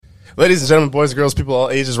Ladies and gentlemen, boys and girls, people of all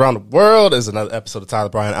ages around the world, is another episode of Tyler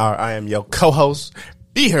Bryant Hour. I am your co-host,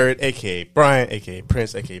 Be Heard, a.k.a. Brian, a.k.a.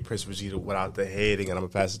 Prince, a.k.a. Prince Vegeta, without the hating, and I'm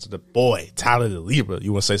going to pass it to the boy, Tyler the Libra.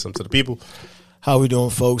 You want to say something to the people? How we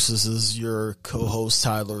doing, folks? This is your co-host,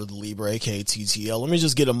 Tyler the Libra, a.k.a. TTL. Let me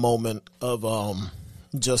just get a moment of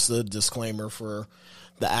just a disclaimer for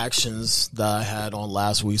the actions that I had on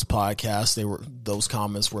last week's podcast. Those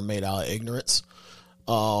comments were made out of ignorance.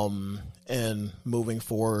 And moving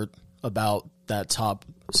forward about that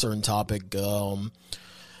certain topic,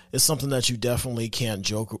 it's something that you definitely can't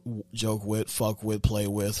joke with, fuck with, play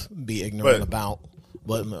with, be ignorant about.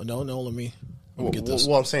 But no, let me get this.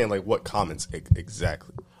 Well, I'm saying, like, what comments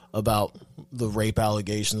exactly? About the rape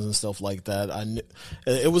allegations and stuff like that.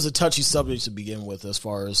 It was a touchy subject to begin with as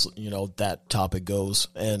far as, that topic goes.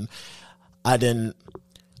 And I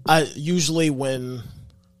usually when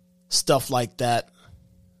stuff like that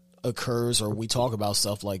occurs or we talk about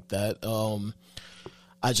stuff like that,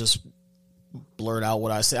 I just blurt out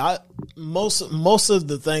what I say. Most of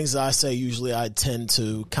the things I say, usually I tend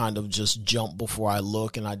to kind of just jump before I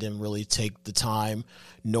look, and I didn't really take the time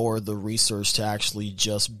nor the research to actually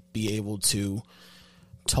just be able to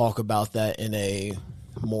talk about that in a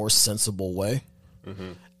more sensible way.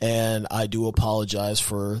 Mm-hmm. And I do apologize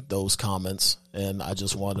for those comments, and I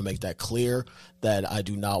just wanted to make that clear that I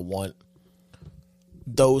do not want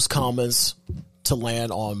those comments to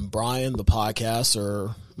land on Brian, the podcast,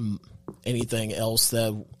 or anything else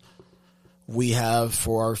that we have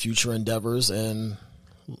for our future endeavors, and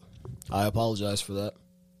I apologize for that.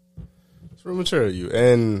 It's real mature of you,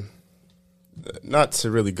 and not to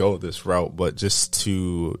really go this route, but just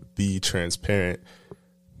to be transparent.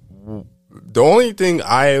 The only thing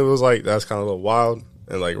I was like, that's kind of a little wild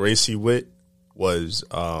and like racy wit was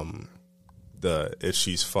if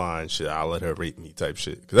she's fine, I'll let her rape me type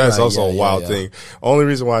shit. Because that's also a wild thing. Only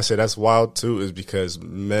reason why I say that's wild too is because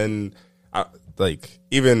men,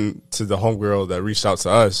 even to the homegirl that reached out to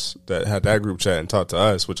us, that had that group chat and talked to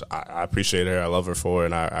us, which I appreciate her, I love her for,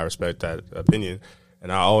 and I respect that opinion.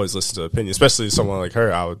 And I always listen to opinion, especially someone like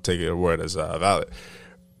her. I would take it a word as valid.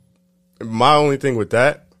 My only thing with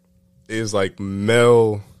that is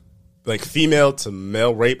female to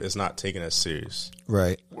male rape is not taken as serious.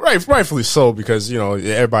 Right. Rightfully so, because,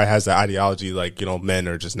 everybody has that ideology, men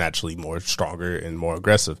are just naturally more stronger and more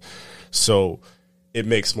aggressive. So it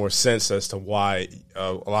makes more sense as to why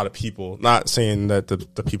a lot of people, not saying that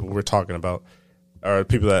the people we're talking about are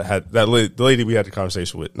people that had the lady we had the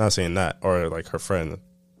conversation with, not saying that, or like her friend,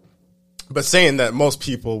 but saying that most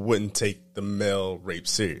people wouldn't take the male rape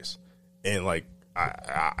serious. And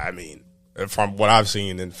I mean, from what I've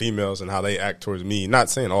seen in females and how they act towards me, not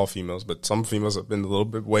saying all females, but some females have been a little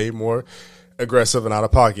bit way more aggressive and out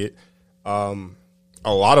of pocket. A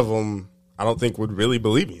lot of them, I don't think would really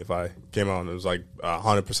believe me if I came out and it was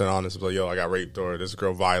 100% honest. It was yo, I got raped, or this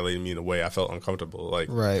girl violated me in a way I felt uncomfortable.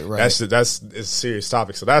 Right. That's a serious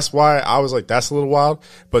topic. So that's why I was like, that's a little wild.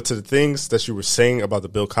 But to the things that you were saying about the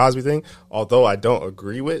Bill Cosby thing, although I don't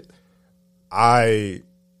agree with, I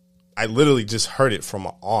literally just heard it from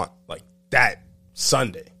my aunt that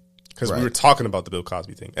Sunday, because we were talking about the Bill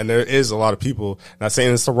Cosby thing. And there is a lot of people, not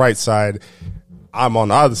saying it's the right side, I'm on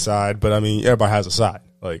the other side, but I mean, everybody has a side.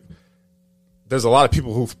 There's a lot of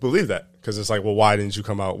people who believe that, because it's well, why didn't you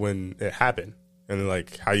come out when it happened? And then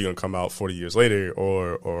how you gonna come out 40 years later,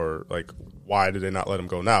 or why did they not let him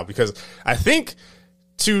go now? Because I think,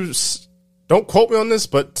 don't quote me on this,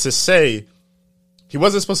 but to say he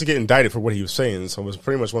wasn't supposed to get indicted for what he was saying, so it was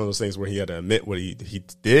pretty much one of those things where he had to admit what he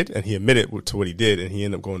did, and he admitted to what he did, and he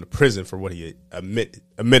ended up going to prison for what he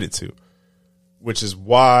admitted to, which is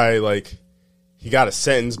why he got a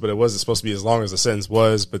sentence, but it wasn't supposed to be as long as the sentence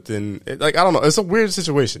was. But then, I don't know, it's a weird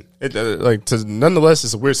situation. Nonetheless,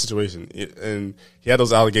 it's a weird situation, and he had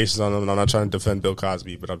those allegations on him. And I'm not trying to defend Bill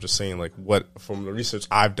Cosby, but I'm just saying what from the research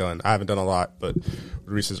I've done, I haven't done a lot, but the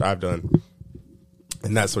research I've done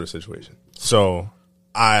in that sort of situation. So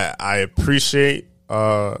I appreciate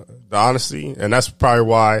the honesty, and that's probably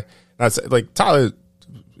why that's Tyler,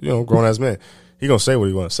 grown ass man, he gonna say what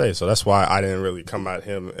he want to say. So that's why I didn't really come at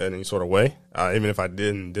him in any sort of way, even if I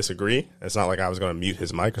didn't disagree. It's not like I was gonna mute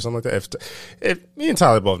his mic or something like that. If me and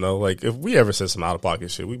Tyler both know, if we ever said some out of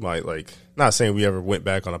pocket shit, we might not saying we ever went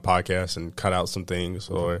back on a podcast and cut out some things,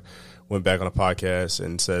 or went back on a podcast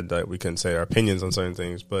and said that we couldn't say our opinions on certain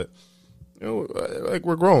things, but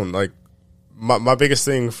we're grown. My biggest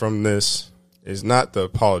thing from this is not the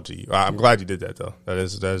apology. I'm glad you did that, though. That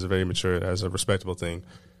is a very mature, that's a respectable thing.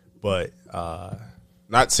 But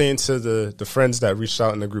not saying to the friends that reached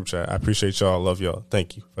out in the group chat, I appreciate y'all, I love y'all,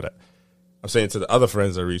 thank you for that. I'm saying to the other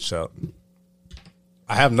friends that reached out,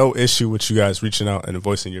 I have no issue with you guys reaching out and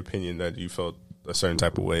voicing your opinion that you felt a certain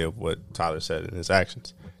type of way of what Tyler said in his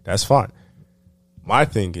actions. That's fine. My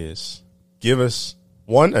thing is, give us,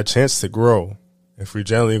 one, a chance to grow if we're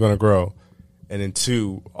generally going to grow, and then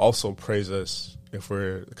two, also praise us if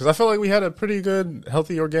we're, because I feel like we had a pretty good,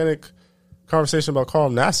 healthy, organic conversation about Carl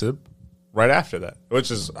Nassib right after that,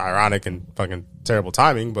 which is ironic and fucking terrible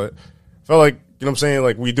timing, but I felt like, you know what I'm saying,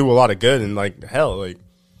 like we do a lot of good, and like hell, like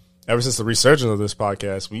ever since the resurgence of this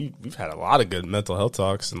podcast, we've had a lot of good mental health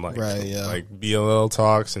talks and like like BLL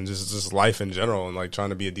talks and just life in general and like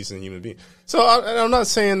trying to be a decent human being. So I'm not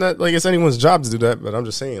saying that like it's anyone's job to do that, but I'm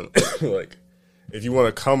just saying like if you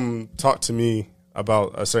want to come talk to me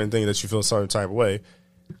about a certain thing that you feel a certain type of way,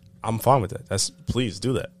 I'm fine with that. Please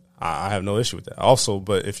do that. I have no issue with that. Also,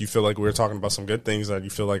 but if you feel like we're talking about some good things that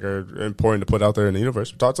you feel like are important to put out there in the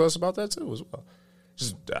universe, talk to us about that too as well.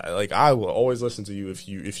 Just like I will always listen to you if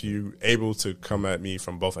you able to come at me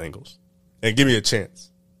from both angles and give me a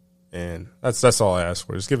chance. And that's all I ask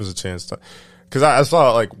for. Just give us a chance to, because I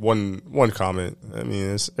saw like one comment. I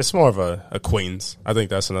mean, it's more of a acquaintance. I think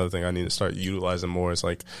that's another thing I need to start utilizing more. It's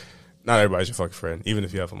like not everybody's your fucking friend, even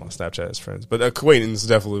if you have them on Snapchat as friends. But acquaintance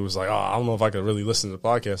definitely was like, oh, I don't know if I could really listen to the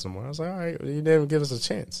podcast no more. I was like, all right, you didn't give us a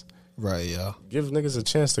chance. Right, yeah. Give niggas a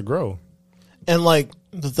chance to grow. And like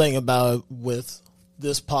the thing about it with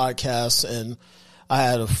this podcast, and I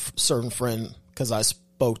had a certain friend, because I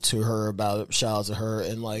spoke to her about it, shout out to her,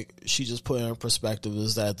 and like she just put in her perspective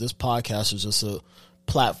is that this podcast is just a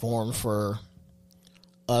platform for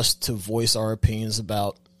us to voice our opinions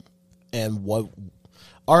about and what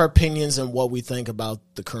our opinions and what we think about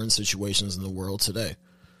the current situations in the world today.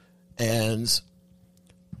 And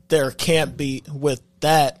there can't be, with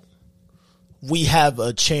that, we have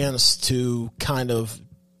a chance to kind of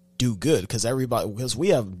do good because we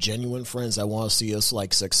have genuine friends that want to see us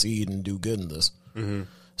like succeed and do good in this. Mm-hmm.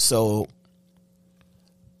 So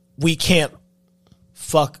we can't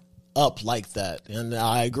fuck up like that. And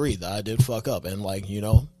I agree that I did fuck up, and like, you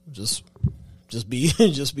know, just be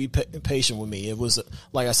patient with me. It was,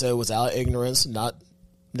 like I said, it was out of ignorance, not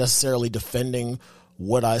necessarily defending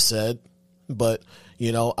what I said, but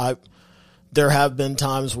you know, there have been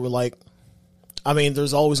times where like, I mean,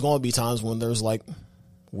 there's always going to be times when there's like,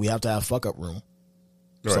 we have to have fuck up room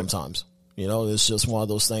sometimes. You know, it's just one of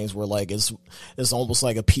those things where like it's almost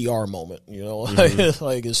like a PR moment, you know, mm-hmm.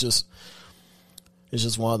 Like it's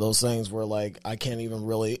just one of those things where like I can't even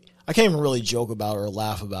really joke about or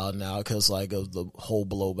laugh about it now because like of the whole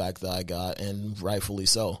blowback that I got, and rightfully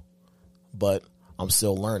so. But I'm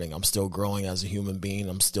still learning. I'm still growing as a human being.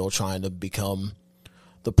 I'm still trying to become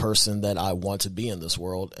the person that I want to be in this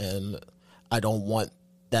world, and I don't want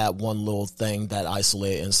that one little thing, that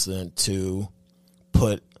isolated incident, to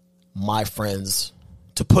put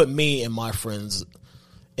me and my friends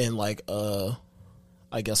in like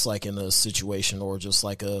I guess like in a situation or just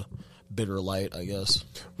like a bitter light, I guess.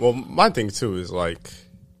 Well, my thing too is like,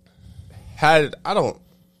 I don't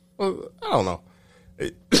know.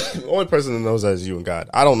 The only person that knows that is you and God.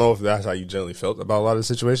 I don't know if that's how you generally felt about a lot of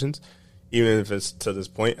situations, even if it's to this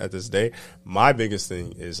point at this day. My biggest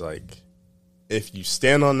thing is like, if you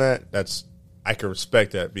stand on that, I can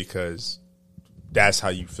respect that because that's how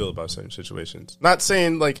you feel about certain situations. Not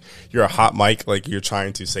saying like you're a hot mic, like you're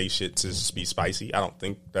trying to say shit to just be spicy. I don't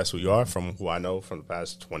think that's who you are, from who I know from the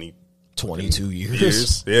past 22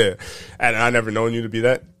 years. Yeah. And I never known you to be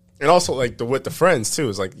that. And also like with the friends too,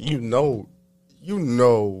 is like, you know,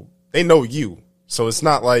 they know you. So it's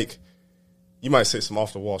not like you might say some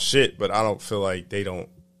off the wall shit, but I don't feel like they don't.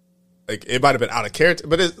 Like, it might have been out of character,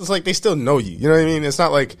 but it's like they still know you. You know what I mean? It's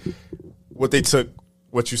not like what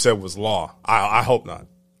you said was law. I hope not.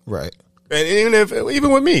 Right. And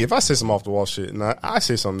even with me, if I say some off the wall shit and I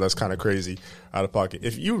say something that's kind of crazy out of pocket,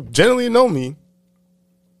 if you generally know me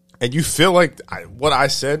and you feel like what I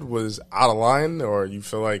said was out of line, or you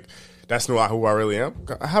feel like that's not who I really am,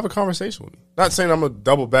 have a conversation with me. Not saying I'm gonna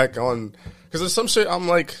double back on, because there's some shit I'm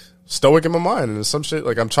like stoic in my mind, and there's some shit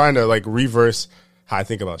like I'm trying to like reverse how I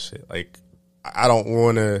think about shit. Like, I don't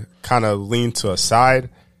want to kind of lean to a side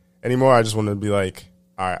anymore. I just want to be like,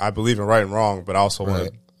 all right, I believe in right and wrong, but I also want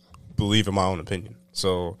to believe in my own opinion.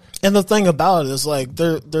 So, and the thing about it is like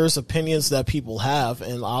there's opinions that people have,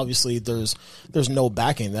 and obviously there's no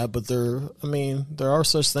backing that, but there are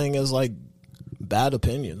such thing as like bad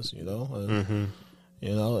opinions, you know, and, mm-hmm.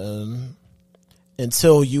 you know, and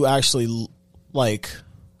until you actually like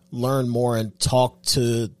learn more and talk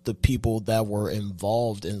to the people that were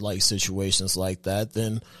involved in like situations like that,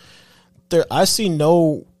 then I see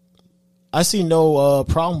no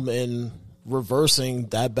problem in reversing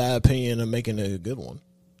that bad opinion and making it a good one.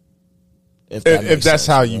 If that's sense,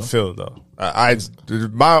 how you feel, though,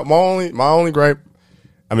 my only gripe.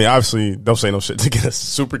 I mean, obviously, don't say no shit to get us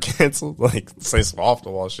super canceled. Like, say some off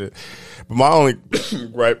the wall shit. But my only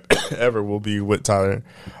gripe ever will be with Tyler,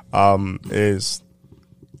 is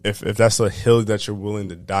if that's the hill that you're willing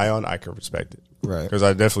to die on, I can respect it. Right. Because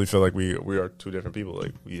I definitely feel like we are two different people.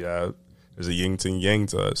 Like, there's a yin to yang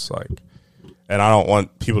to us. Like, and I don't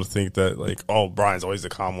want people to think that, like, oh, Brian's always the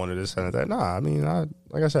calm one or this and that. Nah, I mean,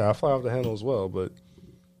 like I said, I fly off the handle as well. But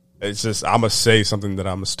it's just, I'm going to say something that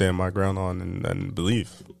I'm going to stand my ground on and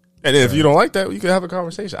believe. And if you don't like that, you can have a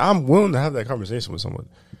conversation. I'm willing to have that conversation with someone.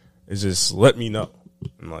 It's just, let me know.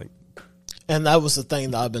 And that was the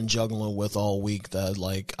thing that I've been juggling with all week, that,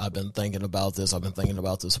 like, I've been thinking about this. I've been thinking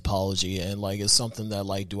about this apology. And, like, it's something that,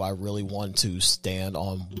 like, do I really want to stand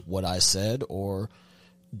on what I said, or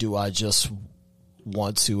do I just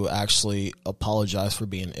want to actually apologize for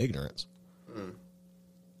being ignorant?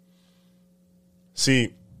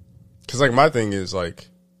 See, because, like, my thing is, like,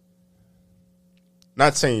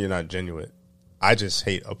 not saying you're not genuine. I just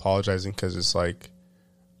hate apologizing because it's like,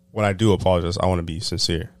 when I do apologize, I want to be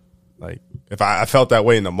sincere. Like, if I felt that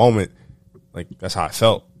way in the moment, like, that's how I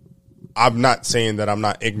felt. I'm not saying that I'm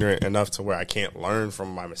not ignorant enough to where I can't learn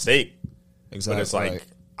from my mistake. Exactly. But it's like,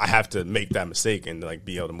 I have to make that mistake and, like,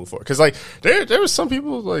 be able to move forward. Because, like, there was some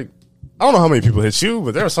people, like, I don't know how many people hit you,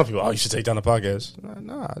 but there were some people, oh, you should take down the podcast.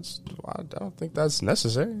 Nah, I don't think that's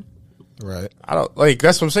necessary. Right. I don't, like,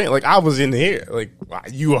 that's what I'm saying. Like, I was in here. Like,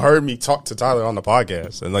 you heard me talk to Tyler on the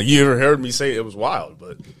podcast. And, like, you ever heard me say it was wild.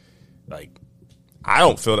 But, like, I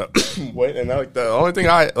don't feel that way. And, like, the only thing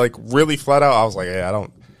I, like, really flat out, I was like, hey, I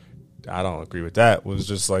don't agree with that, was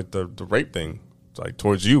just, like, the rape thing, like,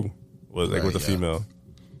 towards you, was, like, with the female.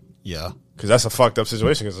 Yeah. Because that's a fucked up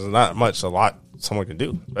situation, because there's not a lot someone can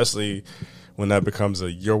do, especially when that becomes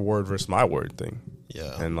a your word versus my word thing.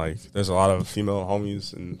 Yeah. And, like, there's a lot of female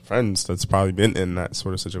homies and friends that's probably been in that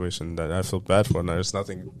sort of situation that I feel bad for. And there's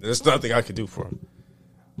nothing I could do for them.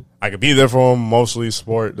 I could be there for them, mostly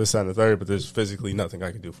support, this, that, and the third, but there's physically nothing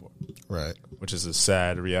I could do for them. Right. Which is a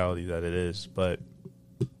sad reality that it is. But,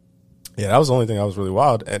 yeah, that was the only thing that was really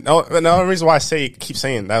wild. And the only reason why I keep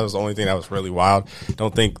saying that was the only thing that was really wild,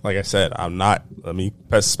 don't think, like I said, I'm not, let me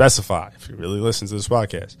specify, if you really listen to this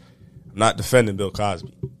podcast, I'm not defending Bill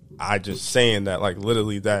Cosby. I just saying that, like,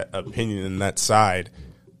 literally that opinion and that side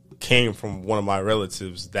came from one of my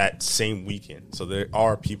relatives that same weekend. So there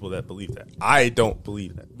are people that believe that. I don't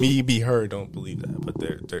believe that. Me, be her, don't believe that. But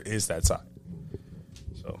there is that side.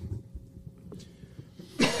 So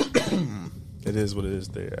it is what it is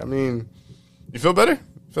there. I mean, you feel better?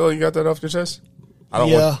 Feel like you got that off your chest?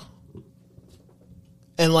 Yeah.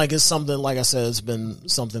 And, like, it's something, like I said, it's been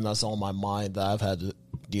something that's on my mind that I've had to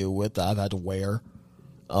deal with, that I've had to wear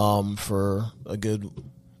for a good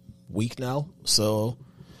week now. So,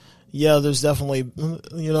 yeah, there's definitely a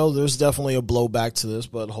blowback to this,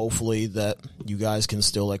 but hopefully that you guys can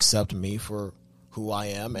still accept me for who I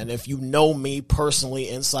am. And if you know me personally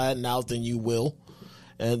inside and out, then you will.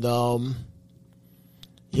 And,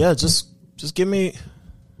 yeah, just give me,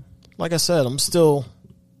 like I said, I'm still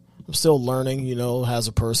learning, as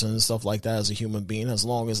a person and stuff like that, as a human being. As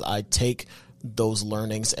long as I take those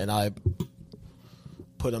learnings and I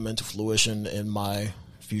put them into fruition in my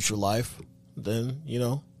future life, then,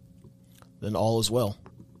 then all is well.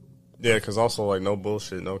 Yeah, because also, like, no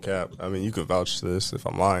bullshit, no cap. I mean, you can vouch to this if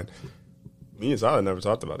I'm lying. Me and Tyler never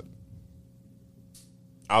talked about it.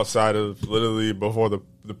 Outside of literally before the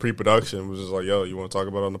pre-production, was just like, yo, you want to talk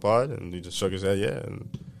about it on the pod? And he just shook his head, yeah.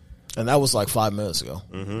 And that was like 5 minutes ago.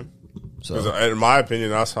 Mm-hmm. So, in my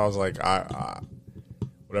opinion, that's how I was like, I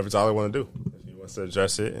whatever Tyler want to do. If he wants to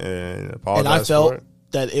address it and apologize and I felt for it.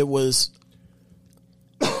 That it was,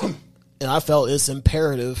 and I felt it's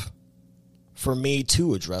imperative for me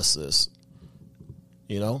to address this.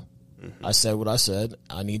 Mm-hmm. I said what I said.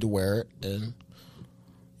 I need to wear it, and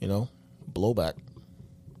blowback,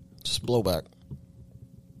 just blowback.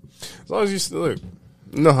 As long as you still look,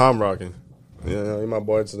 you know how I'm rocking. You're my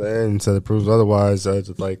boy to the end until it proves otherwise.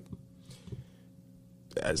 Just like,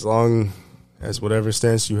 as long as whatever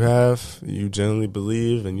stance you have, you genuinely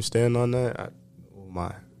believe and you stand on that.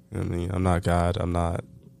 I mean, I'm not God. I'm not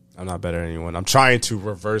better than anyone. I'm trying to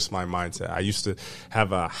reverse my mindset. I used to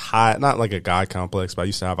have a high, not like a God complex, but I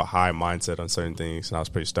used to have a high mindset on certain things, and I was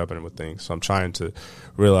pretty stubborn with things. So I'm trying to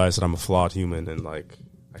realize that I'm a flawed human, and like,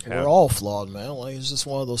 we're all flawed, man. Like, it's just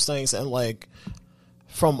one of those things, and like,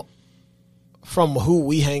 from who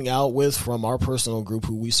we hang out with, from our personal group,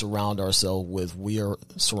 who we surround ourselves with, we are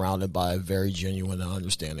surrounded by very genuine and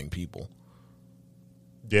understanding people.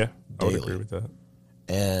 Yeah, I would agree with that.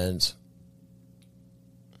 And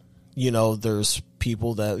there's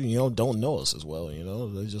people that, don't know us as well.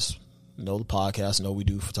 They just know the podcast, know we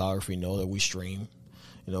do photography, know that we stream,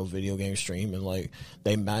 video game stream. And like,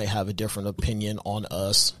 they might have a different opinion on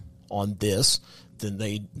us on this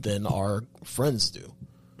than our friends do,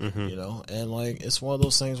 and like, it's one of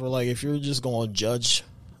those things where like, if you're just going to judge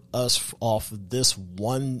us off of this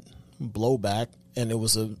one blowback, and it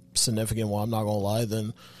was a significant one, I'm not going to lie,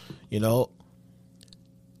 then,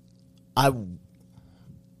 I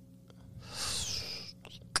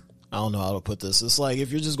don't know how to put this. It's like,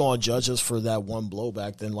 if you're just going to judge us for that one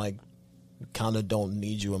blowback, then like, kind of don't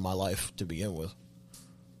need you in my life to begin with.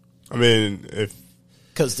 I mean,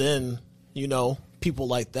 because then, people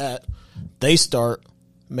like that, they start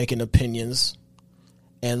making opinions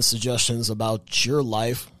and suggestions about your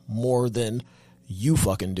life more than you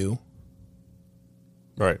fucking do.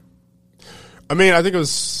 Right. I mean, I think it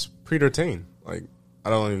was predetermined. Like,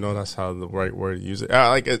 I don't even know that's how the right word to use it.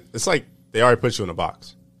 It's like they already put you in a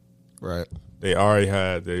box. Right. They already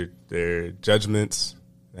had their judgments.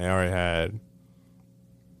 They already had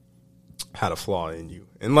a flaw in you.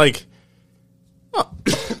 And like,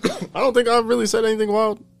 I don't think I've really said anything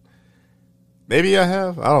wild. Maybe I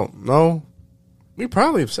have. I don't know. We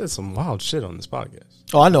probably have said some wild shit on this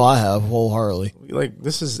podcast. Oh, I know I have, wholeheartedly. Like,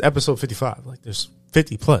 this is episode 55. Like, there's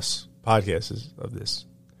 50 plus podcasts of this.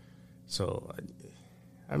 So,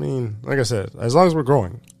 I mean, like I said, as long as we're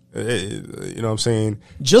growing, you know what I'm saying?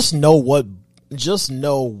 Just know what,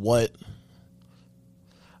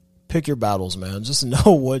 pick your battles, man. Just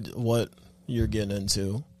know what you're getting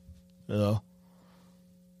into, Because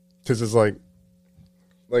it's like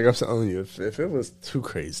I'm telling you, if it was too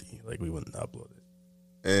crazy, like, we wouldn't upload it.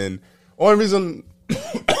 And only reason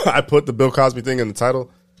I put the Bill Cosby thing in the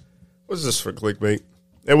title was just for clickbait.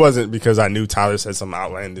 It wasn't because I knew Tyler said some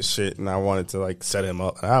outlandish shit and I wanted to like set him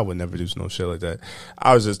up. I would never do no shit like that.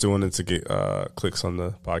 I was just doing it to get clicks on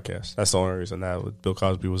the podcast. That's the only reason that Bill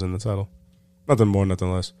Cosby was in the title. Nothing more,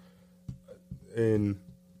 nothing less. And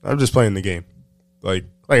I'm just playing the game. Like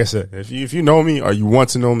I said, if you know me or you want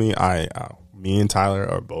to know me, me and Tyler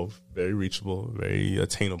are both very reachable, very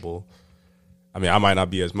attainable. I mean, I might not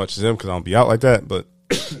be as much as him because I don't be out like that, but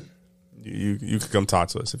you could come talk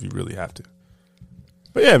to us if you really have to.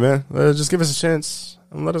 But yeah, man, just give us a chance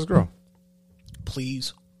and let us grow.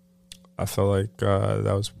 Please. I felt like that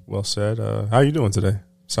was well said. How you doing today,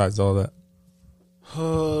 besides all that?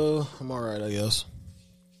 I'm all right, I guess.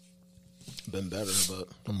 Been better, but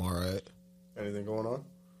I'm all right. Anything going on?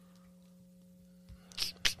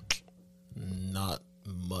 Not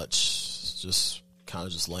much. Just kind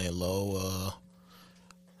of just laying low.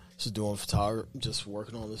 Just doing photography, just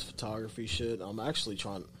working on this photography shit. I'm actually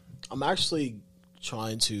trying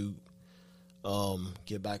to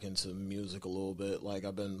get back into music a little bit. Like,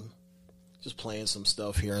 I've been just playing some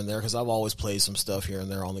stuff here and there because I've always played some stuff here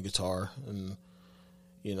and there on the guitar, and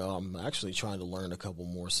I'm actually trying to learn a couple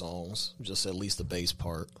more songs, just at least the bass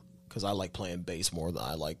part, because I like playing bass more than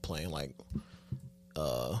I like playing like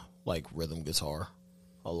rhythm guitar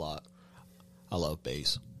a lot. I love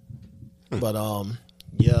bass. But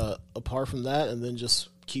yeah, apart from that, and then just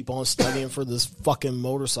keep on studying for this fucking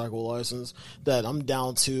motorcycle license that I'm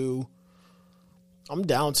down to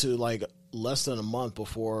like less than a month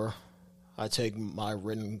before I take my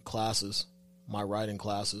riding classes.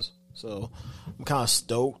 So I'm kind of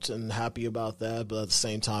stoked and happy about that, but at the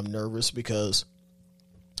same time nervous because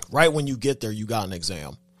right when you get there, you got an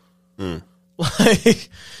exam. Like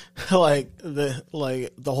the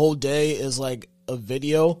whole day is like a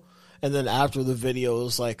video, and then after the video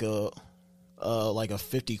is like a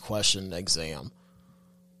 50 question exam.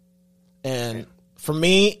 And for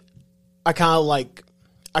me, I kind of like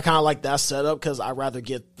that setup because I rather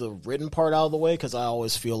get the written part out of the way, because I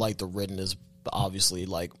always feel like the written is obviously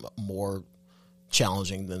like more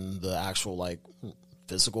challenging than the actual like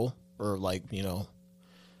physical, or like,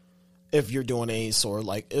 if you're doing any sort of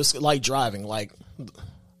like, it's like driving, like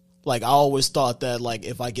I always thought that like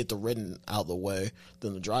if I get the written out of the way,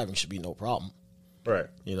 then the driving should be no problem. Right.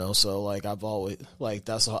 So like I've always, like,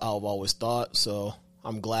 that's how I've always thought. So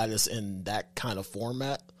I'm glad it's in that kind of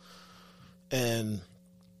format. And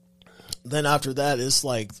then after that, it's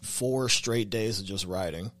like 4 straight days of just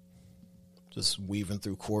riding, just weaving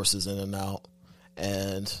through courses in and out.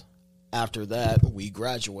 And after that, we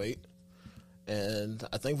graduate, and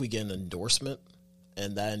I think we get an endorsement,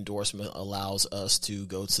 and that endorsement allows us to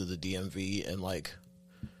go to the DMV and like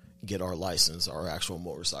get our license, our actual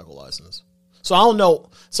motorcycle license. So I don't know.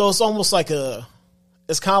 So it's almost like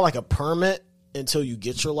it's kind of like a permit until you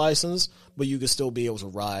get your license, but you can still be able to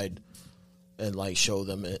ride and like show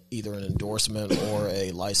them either an endorsement or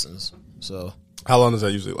a license. So How long does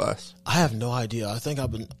that usually last? I have no idea. I think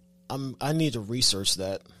I need to research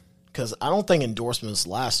that because I don't think endorsements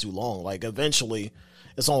last too long. Like eventually,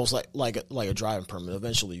 it's almost like a driving permit.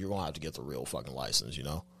 Eventually, you're gonna have to get the real fucking license, you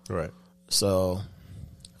know? Right. So,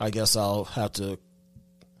 I guess I'll have to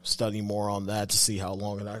study more on that to see how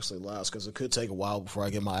long it actually lasts because it could take a while before I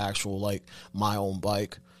get my actual my own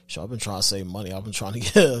bike. So I've been trying to save money. I've been trying to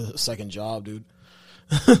get a second job, dude.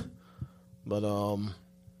 But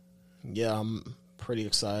yeah, I'm pretty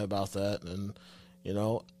excited about that, and you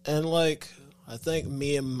know, and like I think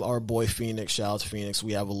me and our boy Phoenix, shout out to Phoenix,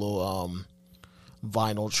 we have a little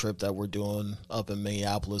vinyl trip that we're doing up in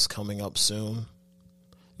Minneapolis coming up soon.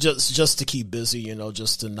 Just to keep busy, you know,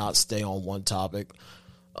 just to not stay on one topic,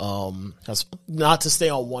 not to stay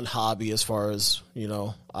on one hobby as far as you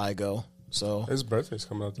know I go. So his birthday's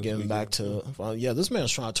coming up. Getting back to yeah, this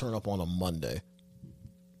man's trying to turn up on a Monday.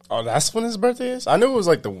 Oh, that's when his birthday is? I knew it was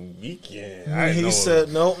like the weekend. He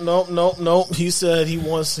said nope. He said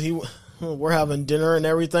we're having dinner and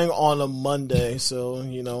everything on a Monday. So,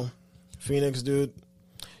 you know, Phoenix, dude,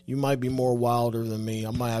 you might be more wilder than me.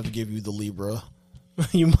 I might have to give you the Libra.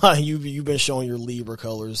 You've been showing your Libra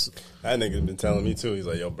colors. That nigga's been telling me too. He's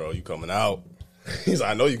like, yo, bro, you coming out? He's like,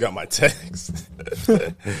 I know you got my text.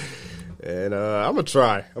 And I'm gonna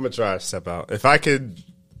try to step out. If I could,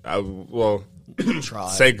 Try.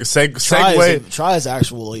 Segue. Try is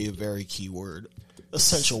actually a very key word,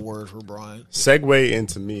 essential word for Brian. Segue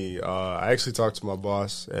into me. I actually talked to my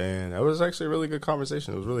boss, and that was actually a really good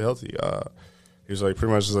conversation. It was really healthy. He was like,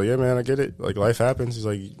 pretty much just like, yeah, man, I get it. Like, life happens. He's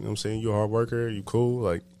like, you know what I'm saying? You're a hard worker. You cool.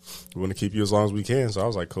 Like, we want to keep you as long as we can. So I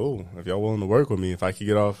was like, cool. If y'all willing to work with me, if I could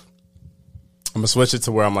get off, I'm going to switch it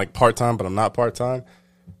to where I'm like part-time, but I'm not part-time.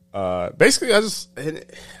 Basically, I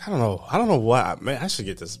don't know why. Man, I should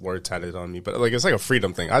get this word tatted on me, but like, it's like a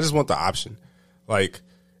freedom thing. I just want the option. Like,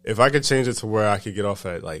 if I could change it to where I could get off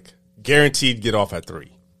at, like, guaranteed get off at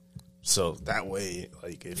 3. So that way,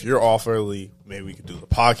 like, if you're off early, maybe we could do the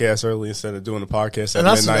podcast early instead of doing the podcast at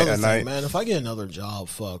midnight at night. Man, if I get another job,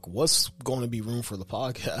 fuck, what's going to be room for the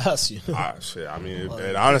podcast? You know? Shit, I mean,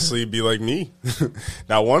 it'd honestly be like me.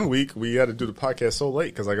 Now, one week we had to do the podcast so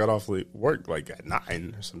late because I got off work like at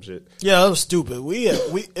 9 or some shit. Yeah, that was stupid.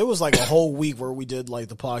 It was like a whole week where we did like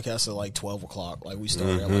the podcast at like 12 o'clock. Like we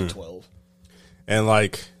started at like 12. And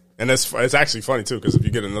like. And it's actually funny, too, because if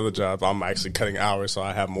you get another job, I'm actually cutting hours, so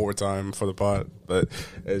I have more time for the pod. But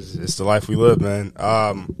it's the life we live, man.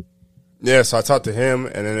 Yeah, so I talked to him,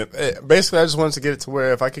 and then basically I just wanted to get it to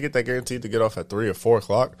where if I could get that guaranteed to get off at 3 or 4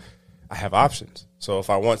 o'clock, I have options. So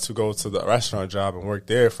if I want to go to the restaurant job and work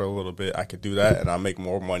there for a little bit, I could do that, and I'll make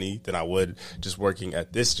more money than I would just working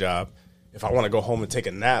at this job. If I want to go home and take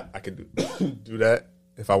a nap, I could do that.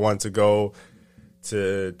 If I want to go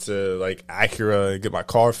to like Acura and get my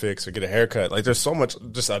car fixed or get a haircut. Like, there's so much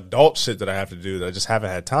just adult shit that I have to do that I just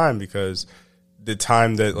haven't had time because the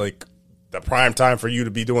time that, like, the prime time for you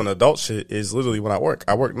to be doing adult shit is literally when I work.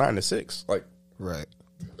 I work 9 to 6. Like, right.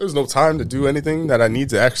 There's no time to do anything that I need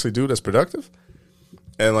to actually do that's productive.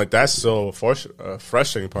 And, like, that's so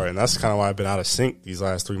frustrating part. And that's kind of why I've been out of sync these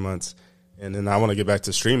last 3 months. And then I want to get back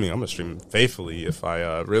to streaming. I'm going to stream faithfully if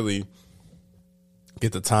I really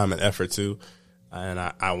get the time and effort to. And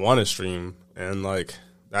I want to stream, and like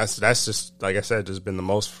that's just, like I said, just been the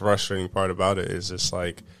most frustrating part about it is just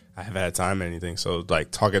like I haven't had time or anything. So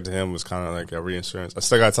like talking to him was kind of like a reassurance. I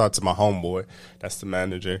still got to talk to my homeboy, that's the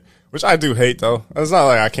manager, which I do hate though. It's not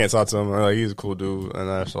like I can't talk to him. Like, he's a cool dude, and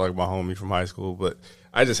that's like my homie from high school. But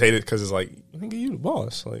I just hate it because it's like, nigga, you the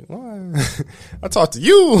boss. Like, why? I talk to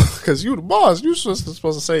you because you the boss. You supposed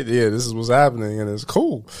to say, yeah, this is what's happening, and it's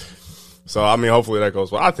cool. So, I mean, hopefully that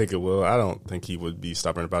goes well. I think it will. I don't think he would be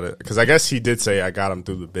stubborn about it. Because I guess he did say I got him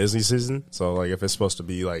through the busy season. So, like, if it's supposed to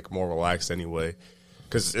be, like, more relaxed anyway.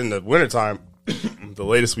 Because in the wintertime, the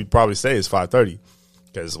latest we'd probably say is 5:30.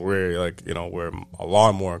 Because we're, like, you know, we're a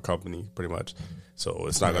lawnmower company, pretty much. So,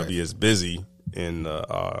 it's not going to be as busy in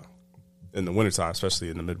the wintertime, especially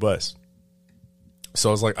in the Midwest.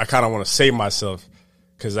 So, it's like, I kind of want to save myself.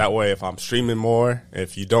 Because that way, if I'm streaming more,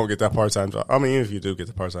 if you don't get that part-time job, I mean, if you do get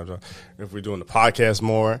the part-time job, if we're doing the podcast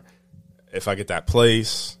more, if I get that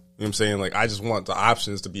place, you know what I'm saying? Like, I just want the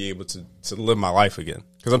options to be able to live my life again.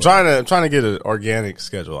 Because I'm trying to get an organic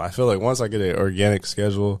schedule. I feel like once I get an organic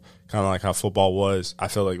schedule, kind of like how football was, I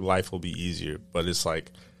feel like life will be easier. But it's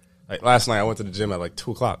like last night I went to the gym at like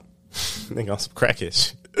 2 o'clock. I think on some crackhead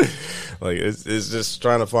shit. Like, it's just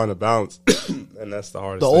trying to find a balance. And that's the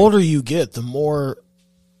hardest thing. The older you get, the more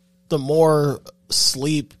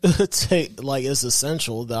sleep is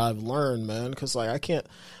essential that I've learned, man. Because like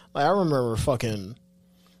I remember fucking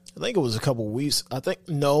I think it was a couple weeks. I think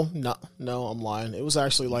no, I'm lying. It was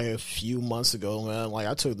actually like a few months ago, man. Like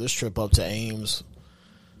I took this trip up to Ames.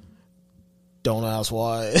 Don't ask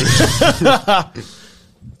why.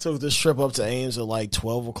 Took this trip up to Ames at like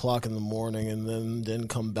 12 o'clock in the morning, and then didn't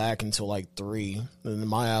come back until like 3. And then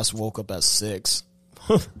my ass woke up at 6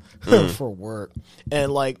 for work.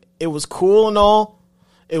 And like it was cool and all.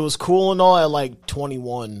 It was cool and all at like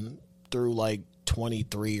 21 through like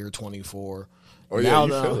 23 or 24. Oh yeah, you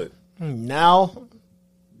feel it. Now,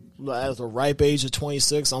 at the ripe age of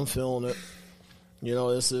 26, I'm feeling it. You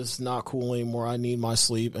know, this is not cool anymore. I need my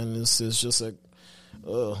sleep, and this is just a,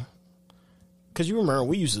 because you remember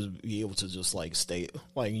we used to be able to just like stay,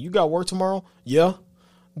 like you got work tomorrow, yeah,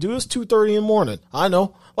 dude, it's 2:30 in the morning. I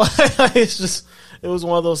know. It's just, it was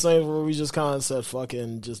one of those things where we just kind of said fuck it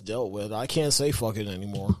and just dealt with. I can't say fuck it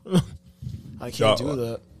anymore. I can't do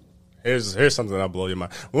that. Here's something that'll blow your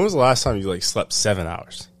mind. When was the last time you like slept 7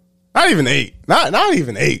 hours? Not even 8. Not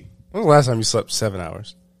even 8. When was the last time you slept 7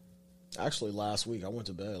 hours? Actually, last week I went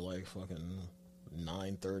to bed at like fucking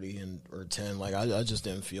 9:30 or 10. Like I just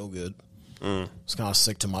didn't feel good. It's kind of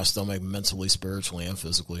sick to my stomach, mentally, spiritually, and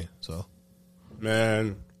physically. So,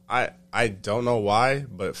 man, I don't know why,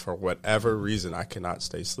 but for whatever reason, I cannot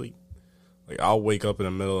stay asleep. Like I'll wake up in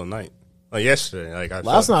the middle of the night. Like yesterday, like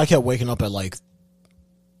last night I kept waking up at like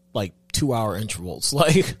 2-hour intervals.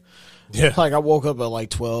 Like, yeah, like I woke up at like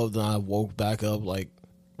 12, then I woke back up like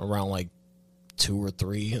around like 2 or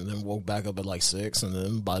 3, and then woke back up at like 6, and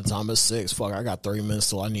then by the time it's 6, fuck, I got 30 minutes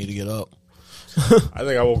till I need to get up. I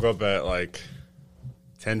think I woke up at like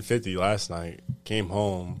 10:50 last night, came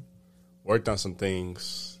home, worked on some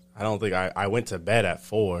things. I don't think I went to bed at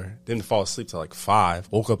 4, didn't fall asleep till like 5,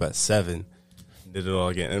 woke up at 7, did it all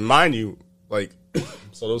again. And mind you, like,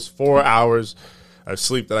 so those 4 hours of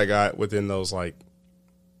sleep that I got within those like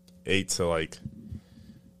 8 to like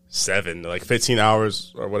 7, like 15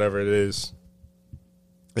 hours or whatever it is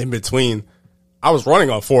in between, I was running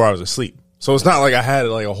on 4 hours of sleep. So it's not like I had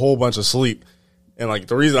like a whole bunch of sleep. And like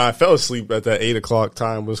the reason I fell asleep at that 8 o'clock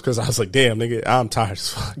time was because I was like, damn, nigga, I'm tired as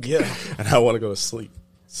fuck. Yeah. And I want to go to sleep.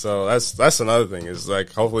 So that's another thing is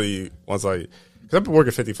like, hopefully once because I've been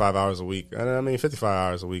working 55 hours a week. And I mean, 55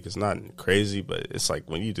 hours a week is not crazy, but it's like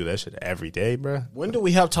when you do that shit every day, bro. When do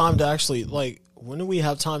we have time to actually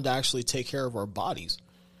take care of our bodies?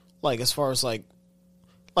 Like as far as like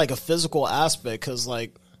a physical aspect, because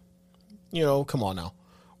like, you know, come on now,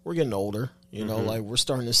 we're getting older. You know, like we're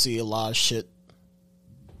starting to see a lot of shit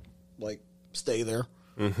like stay there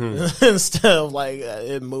instead of like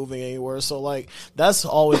it moving anywhere. So like that's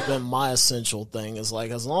always been my essential thing is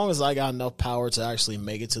like as long as I got enough power to actually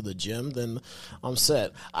make it to the gym, then I'm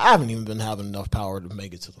set. I haven't even been having enough power to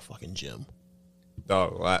make it to the fucking gym.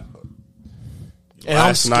 Dog, and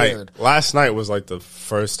I'm scared. Last night was like the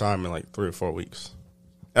first time in like 3 or 4 weeks.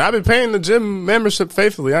 And I've been paying the gym membership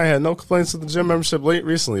faithfully. I had no complaints with the gym membership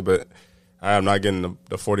recently, but I am not getting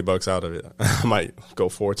the $40 out of it. I might go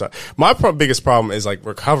 4 times. My biggest problem is like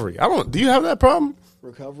recovery. Do you have that problem?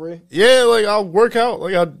 Recovery? Yeah, like I'll work out.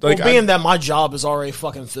 That my job is already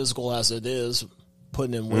fucking physical as it is,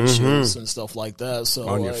 putting in windshields and stuff like that. So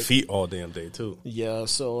on your feet all damn day too. Yeah,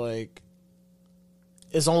 so like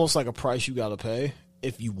it's almost like a price you got to pay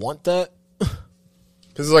if you want that.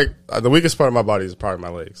 Because like the weakest part of my body is probably my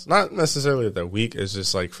legs. Not necessarily that they're weak. It's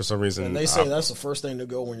just like for some reason. And they say that's the first thing to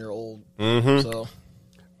go when you're old. So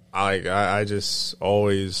I just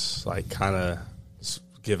always like kind of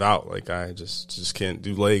give out. Like I just can't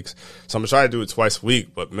do legs. So I'm gonna try to do it twice a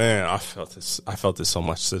week. But man, I felt this so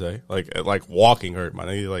much today. Like walking hurt my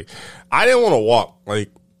nigga. Like I didn't want to walk.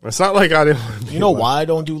 Like it's not like I didn't. Want to you know why I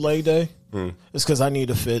don't do leg day? It's because I need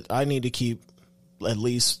to fit. I need to keep at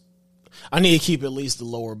least the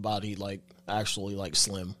lower body like actually like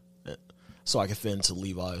slim, so I can fit into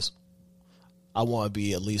Levi's. I want to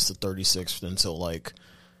be at least a 36 until like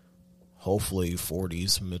hopefully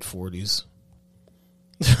 40s, mid 40s.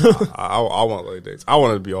 I want leg days. I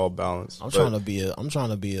want to be all balanced. I'm trying to be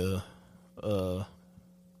a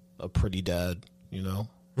pretty dad. You know,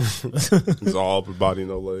 it's all upper body,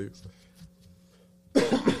 no legs.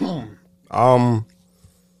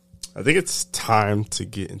 I think it's time to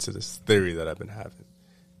get into this theory that I've been having.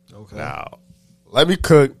 Okay. Now, let me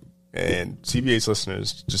cook, and TBH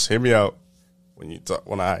listeners, just hear me out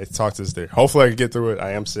when I talk to this theory. Hopefully I can get through it.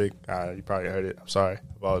 I am sick. You probably heard it. I'm sorry. I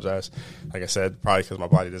apologize. Like I said, probably because my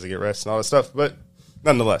body doesn't get rest and all that stuff, but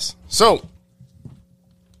nonetheless. So,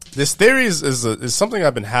 this theory is something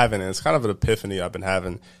I've been having, and it's kind of an epiphany I've been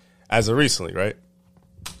having as of recently, right?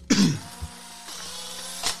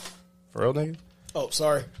 For real, nigga? Oh,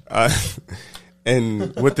 sorry.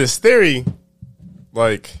 And with this theory,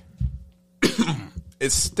 like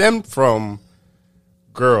it stemmed from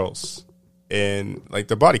girls and like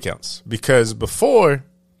their body counts. Because before,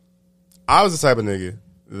 I was the type of nigga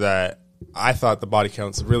that I thought the body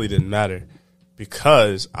counts really didn't matter,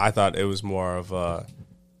 because I thought it was more of a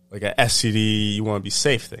like a STD, you want to be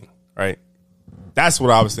safe thing, right? That's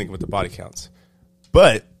what I was thinking with the body counts.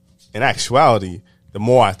 But in actuality, the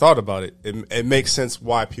more I thought about it, it makes sense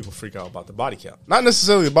why people freak out about the body count. Not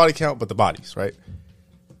necessarily the body count, but the bodies, right?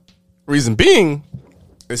 Reason being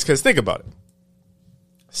is because think about it.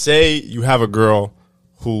 Say you have a girl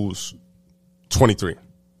who's 23.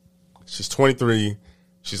 She's 23.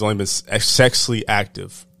 She's only been sexually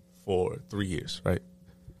active for 3 years, right?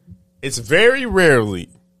 It's very rarely,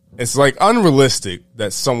 it's like unrealistic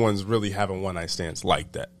that someone's really having one-night stands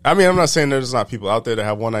like that. I mean, I'm not saying there's not people out there that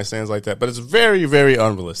have one-night stands like that, but it's very, very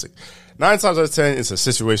unrealistic. 9 times out of 10, it's a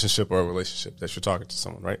situationship or a relationship that you're talking to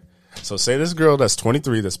someone, right? So say this girl that's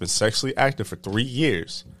 23 that's been sexually active for 3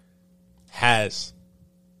 years has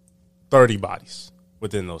 30 bodies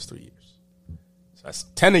within those 3 years. So that's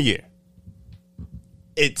 10 a year.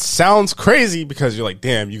 It sounds crazy because you're like,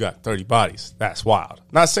 damn, you got 30 bodies. That's wild.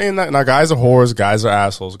 Not saying that. Now, guys are whores, guys are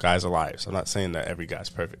assholes, guys are liars. I'm not saying that every guy's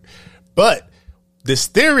perfect. But this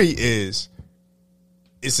theory is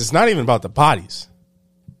it's not even about the bodies.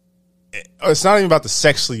 It's not even about the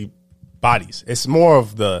sexually bodies. It's more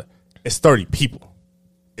of it's 30 people.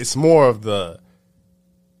 It's more of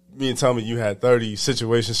me and tell me you had 30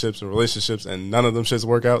 situationships and relationships and none of them shits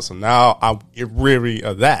work out. So now I'm weary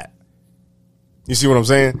of that. You see what I'm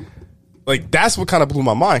saying? Like, that's what kind of blew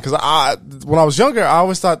my mind. Because when I was younger, I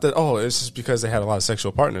always thought that, oh, it's just because they had a lot of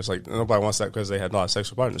sexual partners. Like, nobody wants that because they had a lot of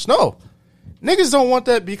sexual partners. No. Niggas don't want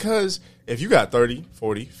that because if you got 30,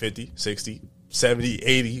 40, 50, 60, 70,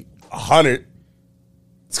 80, 100,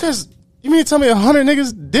 it's because, you mean to tell me 100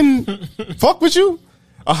 niggas didn't fuck with you?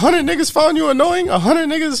 100 niggas found you annoying? 100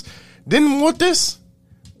 niggas didn't want this?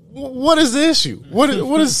 What is the issue? What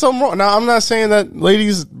is something wrong? Now, I'm not saying that,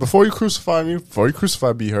 ladies, before you crucify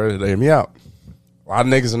be heard, hear me out. A lot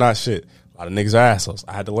of niggas are not shit. A lot of niggas are assholes.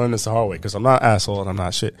 I had to learn this the hard way because I'm not an asshole and I'm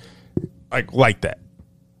not shit. Like that.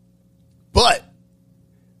 But,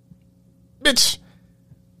 bitch,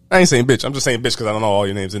 I ain't saying bitch. I'm just saying bitch because I don't know all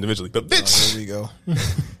your names individually. But, bitch. There we go.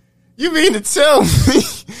 You mean to tell me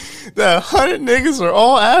that 100 niggas are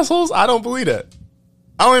all assholes? I don't believe that.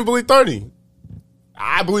 I don't even believe 30.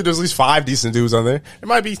 I believe there's at least 5 decent dudes on there. There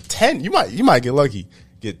might be 10. You might get lucky.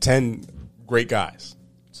 Get 10 great guys.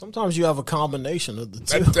 Sometimes you have a combination of the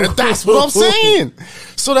two. That's what I'm saying.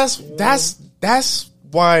 So that's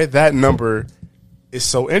why that number is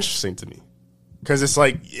so interesting to me. Because it's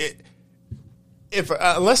like,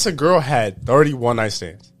 unless a girl had 30 one-night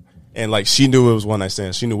stands, and like she knew it was one-night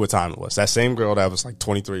stands, she knew what time it was. That same girl that was like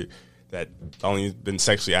 23 that only been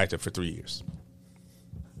sexually active for 3 years.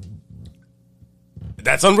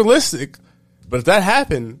 That's unrealistic. But if that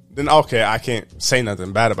happened, then okay, I can't say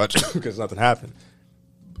nothing bad about you because nothing happened.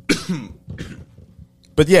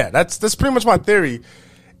 But yeah, that's pretty much my theory,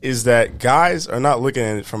 is that guys are not looking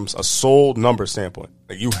at it from a sole number standpoint.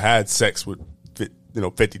 Like, you had sex with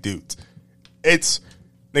 50 dudes. It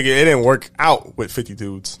didn't work out with 50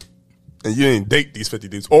 dudes. And you didn't date these 50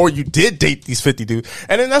 dudes. Or you did date these 50 dudes.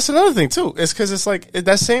 And then that's another thing, too. It's because it's like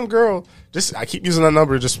that same girl, I keep using that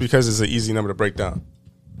number just because it's an easy number to break down.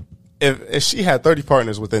 If she had 30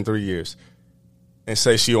 partners within 3 years and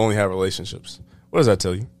say she only had relationships, what does that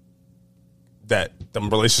tell you? That them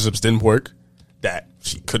relationships didn't work, that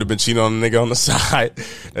she could have been cheating on a nigga on the side,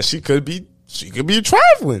 that she could be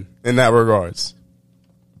traveling in that regards.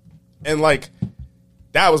 And like,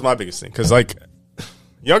 that was my biggest thing. Because like,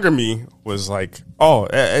 younger me was like, oh,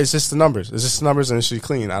 it's just the numbers. It's just the numbers and she's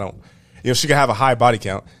clean. She could have a high body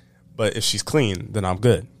count, but if she's clean, then I'm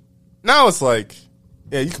good. Now it's like,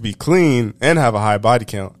 yeah, you could be clean and have a high body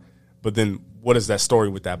count, but then what is that story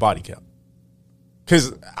with that body count?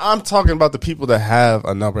 Because I'm talking about the people that have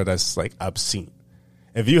a number that's like obscene.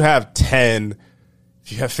 If you have 10,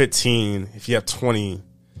 if you have 15, if you have 20,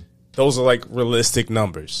 those are like realistic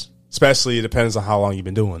numbers. Especially it depends on how long you've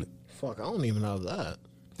been doing it. Fuck, I don't even have that.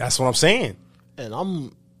 That's what I'm saying. And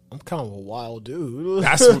I'm kind of a wild dude.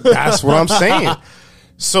 That's what I'm saying.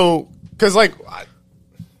 So, because like,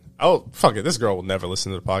 fuck it, this girl will never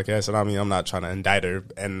listen to the podcast, and I mean, I'm not trying to indict her,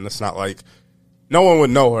 and it's not like no one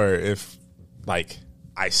would know her if like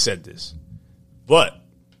I said this, but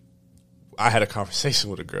I had a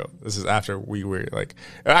conversation with a girl. This is after we were like,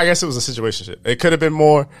 I guess it was a situationship. It could have been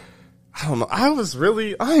more. I don't know. I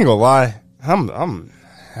ain't gonna lie. I'm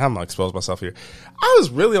not expose myself here. I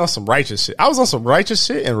was really on some righteous shit. I was on some righteous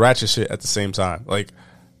shit and ratchet shit at the same time. Like,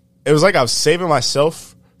 it was like I was saving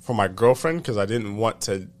myself for my girlfriend because I didn't want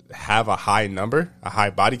to have a high number, a high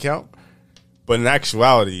body count. But in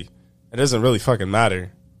actuality, it doesn't really fucking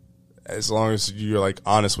matter as long as you're like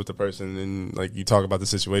honest with the person and like you talk about the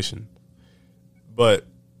situation. But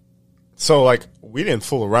so like we didn't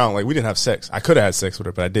fool around. Like we didn't have sex. I could have had sex with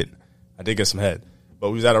her, but I didn't. I did get some head. But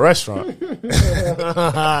we was at a restaurant.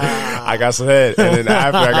 I got some head. And then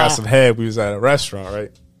after I got some head, we was at a restaurant,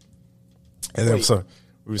 right? And then so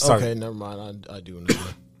we was talking. Okay, never mind. I do know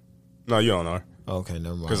her. No, you don't know her. Okay,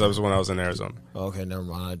 never mind. Because that was when I was in Arizona. Okay, never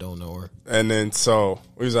mind. I don't know her. And then so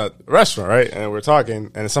we was at a restaurant, right? And we were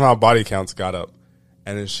talking, and somehow body counts got up.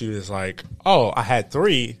 And then she was like, "Oh, I had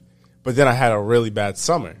 3, but then I had a really bad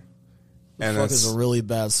summer." And fuck is a really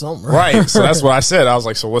bad summer, right? So that's what I said. I was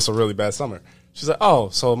like, "So what's a really bad summer?" She's like, "Oh,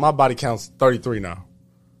 so my body count's 33 now."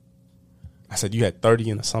 I said, "You had 30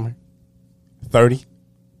 in the summer? 30?"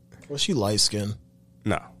 Was she light skinned?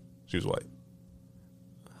 No, she was white.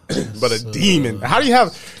 But a demon. How do you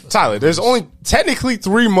have Tyler? There's only technically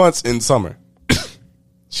 3 months in summer.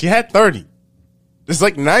 She had 30. There's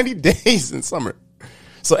like 90 days in summer.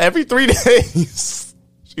 So every 3 days,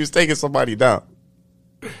 she was taking somebody down.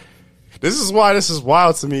 This is why this is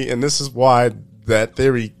wild to me, and this is why that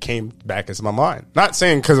theory came back into my mind. Not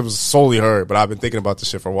saying because it was solely her, but I've been thinking about this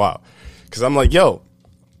shit for a while. Because I'm like, yo,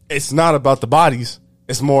 it's not about the bodies.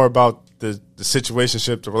 It's more about the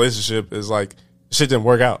situationship, the relationship is like, shit didn't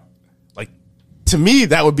work out. Like, to me,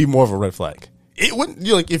 that would be more of a red flag. It wouldn't,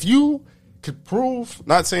 like, if you could prove,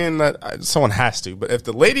 not saying that someone has to, but if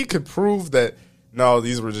the lady could prove that, no,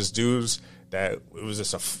 these were just dudes, that it was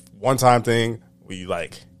just a one-time thing, we,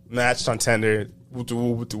 like, matched on Tinder,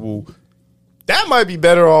 that might be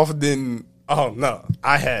better off than, oh, no,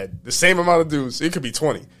 I had the same amount of dudes. It could be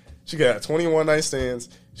 20. She got 21 night stands.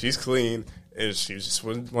 She's clean. And she just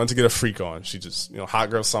wanted to get a freak on. She just, hot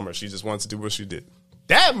girl summer. She just wanted to do what she did.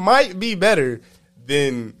 That might be better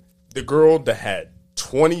than the girl that had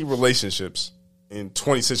 20 relationships and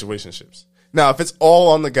 20 situationships. Now, if it's all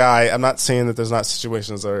on the guy, I'm not saying that there's not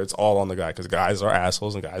situations where it's all on the guy, because guys are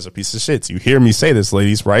assholes and guys are pieces of shit. You hear me say this,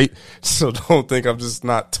 ladies, right? So don't think I'm just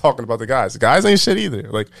not talking about the guys. The guys ain't shit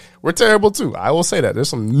either. Like, we're terrible too. I will say that. There's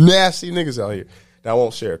some nasty niggas out here that I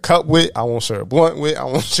won't share a cup with, I won't share a blunt with, I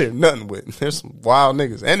won't share nothing with. There's some wild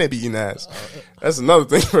niggas, and they be eating ass. That's another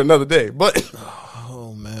thing for another day. But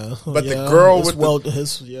oh man, but the girl with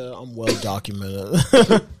I'm well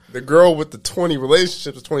documented. The girl with the 20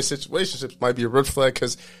 relationships, 20 situationships might be a red flag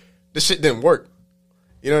because this shit didn't work.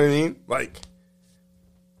 You know what I mean? Like,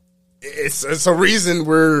 it's a reason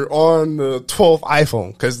we're on the 12th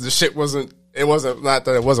iPhone, because the shit wasn't not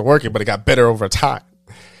that it wasn't working, but it got better over time.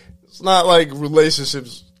 It's not like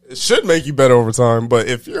relationships, it should make you better over time, but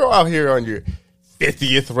if you're out here on your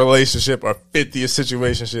 50th relationship or 50th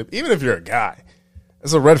situationship, even if you're a guy,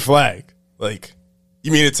 it's a red flag. Like,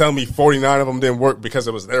 you mean to tell me 49 of them didn't work because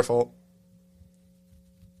it was their fault?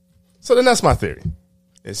 So then that's my theory.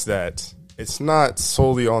 It's that it's not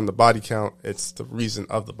solely on the body count, it's the reason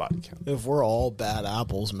of the body count. If we're all bad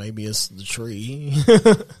apples, maybe it's the tree.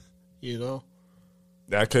 You know?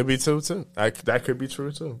 That could be true too. That could be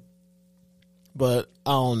true too. But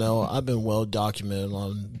I don't know. I've been well documented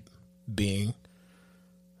on being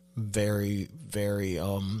very, very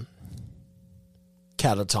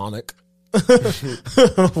catatonic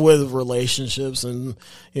with relationships and,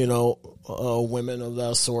 women of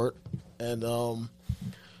that sort. And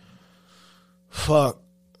fuck,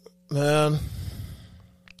 man.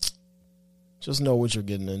 Just know what you're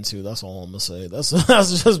getting into. That's all I'm gonna say. That's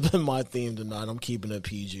just been my theme tonight. I'm keeping it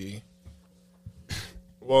PG.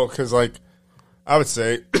 Well, because I would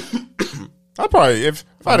say I'd probably if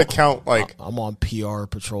I had to count I'm on PR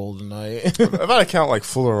patrol tonight. If I had to count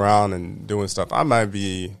fooling around and doing stuff, I might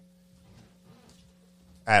be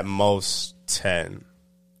at most 10.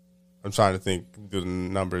 I'm trying to do the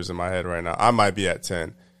numbers in my head right now. I might be at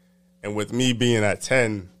 10, and with me being at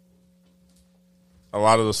 10. A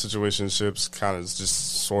lot of those situationships kind of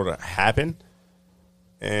just sort of happen,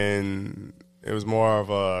 and it was more of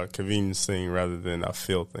a convenience thing rather than a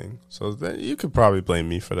feel thing. So you could probably blame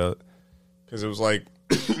me for that, because it was like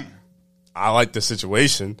I like the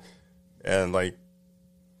situation, and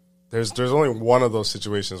there's only one of those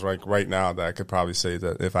situations right now that I could probably say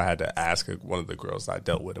that if I had to ask one of the girls that I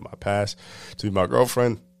dealt with in my past to be my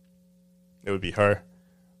girlfriend, it would be her.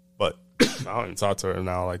 But I don't even talk to her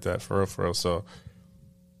now like that for real. So.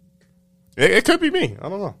 It could be me. I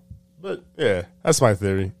don't know. But, yeah, that's my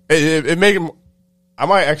theory. It make it, I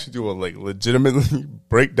might actually do a, legitimately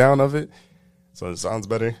breakdown of it, so it sounds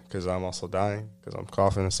better, because I'm also dying, because I'm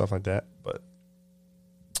coughing and stuff like that. But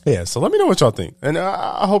Yeah, so let me know what y'all think, and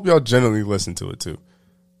I hope y'all generally listen to it too.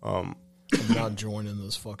 I'm not joining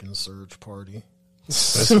this fucking surge party.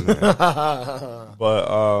 Listen, man.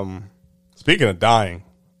 But speaking of dying,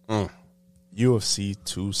 UFC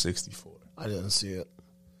 264. I didn't see it.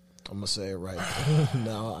 I'm gonna say it right.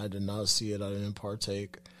 No, I did not see it. I didn't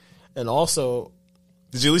partake. And also,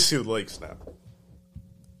 did you at least see the leg snap?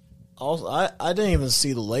 Also, I didn't even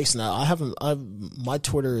see the leg snap. My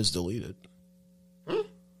Twitter is deleted.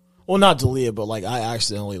 Well, not deleted, but like I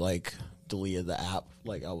accidentally like deleted the app.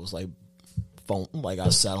 Like I was like I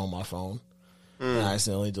sat on my phone and I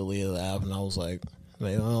accidentally deleted the app, and I was like,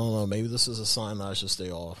 maybe, I don't know, maybe this is a sign that I should stay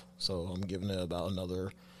off. So I'm giving it about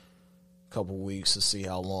another couple weeks to see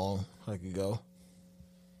how long I could go.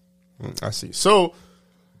 I see. So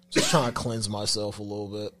just trying to cleanse myself a little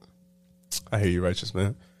bit. I hear you, righteous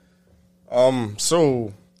man.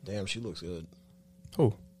 So damn, she looks good.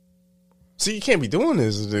 Who? See, you can't be doing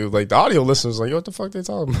this, dude. Like the audio listeners, like, what the fuck they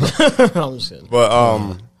talking about? I'm just kidding.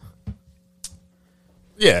 But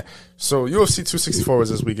yeah. So UFC 264 was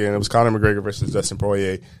this weekend. It was Conor McGregor versus Dustin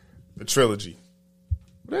Poirier, the trilogy.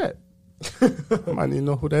 Who that? I might need to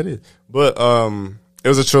know who that is. But it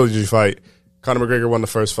was a trilogy fight. Conor McGregor won the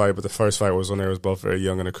first fight, but the first fight was when they was both very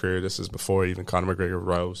young in their career. This is before even Conor McGregor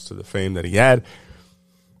rose to the fame that he had.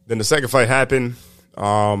 Then the second fight happened.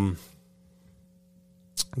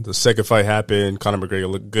 The second fight happened. Conor McGregor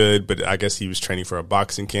looked good, but I guess he was training for a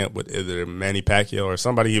boxing camp with either Manny Pacquiao or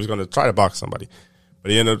somebody. He was going to try to box somebody.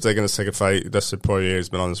 But he ended up taking the second fight. Dustin Poirier has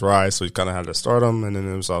been on his rise, so he kind of had to start him. And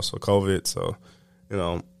then it was also COVID. So, you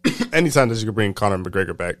know, anytime that you could bring Conor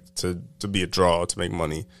McGregor back to be a draw, to make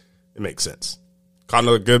money, it makes sense.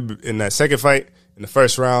 Conor looked good in that second fight. In the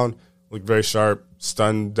first round, looked very sharp,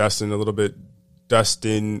 stunned Dustin a little bit.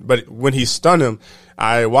 But when he stunned him,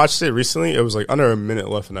 I watched it recently. It was like under a minute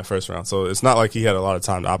left in that first round. So it's not like he had a lot of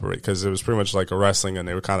time to operate because it was pretty much like a wrestling, and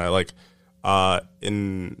they were kind of like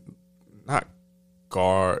in not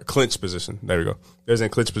guard, clinch position. There we go. They was in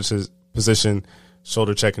clinch position,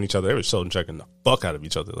 shoulder checking each other. They were shoulder checking the fuck out of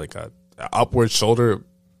each other. Like a upward shoulder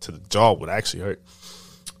to the jaw would actually hurt.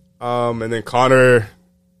 And then Conor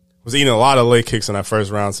was eating a lot of leg kicks in that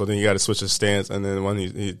first round, so then he got to switch his stance. And then when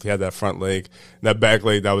he had that front leg, that back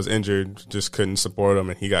leg that was injured, just couldn't support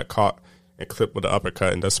him, and he got caught and clipped with an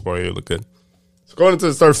uppercut, and Dustin Poirier looked good. So going into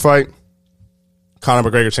the third fight, Conor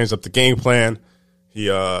McGregor changed up the game plan. He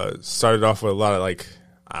started off with a lot of, like,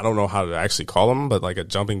 I don't know how to actually call him, but like a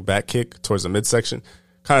jumping back kick towards the midsection.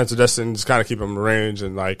 Kind of to Dustin, just kind of keep him in range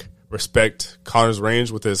and like respect Conor's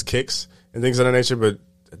range with his kicks and things of that nature. But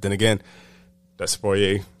then again, Dustin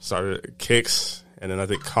Poirier started kicks, and then I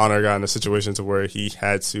think Conor got in a situation to where he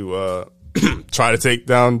had to try to take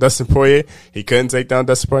down Dustin Poirier. He couldn't take down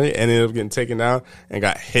Dustin Poirier, and ended up getting taken down and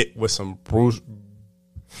got hit with some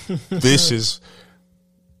vicious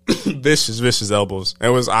elbows. And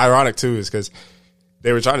it was ironic too, is because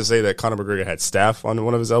they were trying to say that Conor McGregor had staph on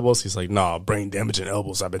one of his elbows. He's like, nah, brain damaging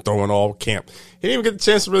elbows. I've been throwing all camp. He didn't even get the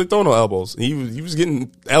chance to really throw no elbows. He was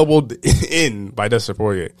getting elbowed in by Dustin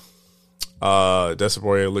Poirier. Dustin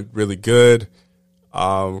Poirier looked really good.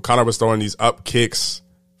 Conor was throwing these up kicks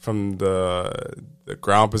from the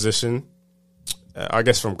ground position. I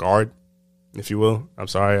guess from guard, if you will. I'm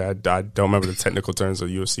sorry, I don't remember the technical terms of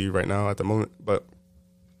UFC right now at the moment, but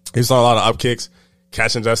he was throwing a lot of up kicks,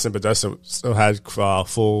 catching Dustin, but Dustin still had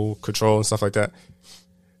full control and stuff like that.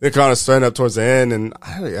 Then Conor started up towards the end, and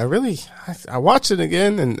I watched it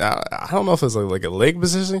again, and I don't know if it's like a leg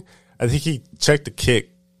position. I think he checked the kick,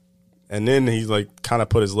 and then he like kind of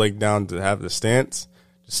put his leg down to have the stance,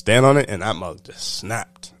 just stand on it, and that mug just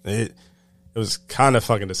snapped. It was kind of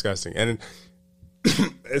fucking disgusting, and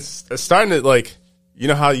it's starting to, like, you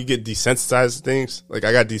know how you get desensitized to things? Like,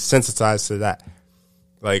 I got desensitized to that.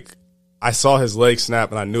 Like, I saw his leg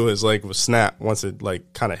snap, and I knew his leg was snap once it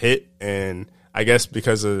like kind of hit, and I guess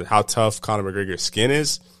because of how tough Conor McGregor's skin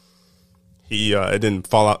is, it didn't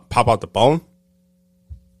pop out the bone,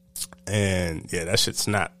 and yeah, that shit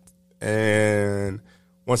snapped. And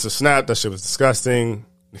once it snapped, that shit was disgusting.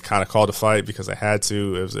 They kind of called the fight because I had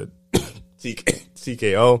to. It was a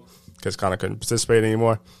TKO because Conor couldn't participate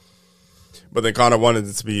anymore. But then Conor wanted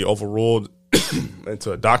it to be overruled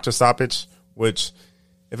into a doctor stoppage, which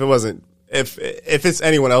if it's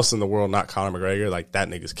anyone else in the world, not Conor McGregor, like, that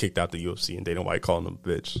nigga's kicked out the UFC and Dana White calling him a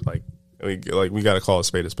bitch. Like we got to call a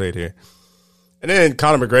spade here. And then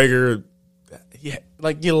Conor McGregor, yeah,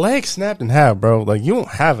 like, your leg snapped in half, bro. Like, you don't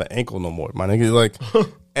have an ankle no more, my nigga. Like,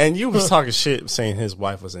 and you was talking shit saying his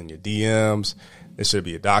wife was in your DMs. There should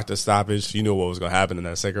be a doctor stoppage. You knew what was going to happen in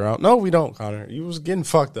that second round. No, we don't, Conor. You was getting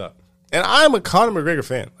fucked up. And I'm a Conor McGregor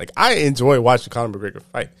fan. Like, I enjoy watching Conor McGregor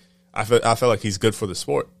fight. I feel like he's good for the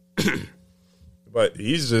sport. But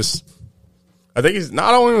he's just, I think he's, not,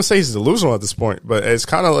 I don't even say he's delusional at this point, but it's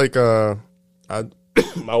kind of like,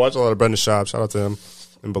 I watch a lot of Brendan Schaub. Shout out to him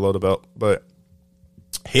in Below the Belt. But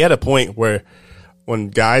he had a point where when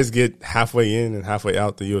guys get halfway in and halfway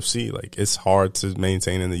out the UFC, like, it's hard to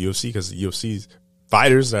maintain in the UFC because the UFC's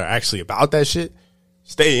fighters that are actually about that shit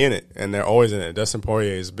stay in it, and they're always in it. Dustin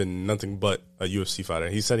Poirier has been nothing but a UFC fighter.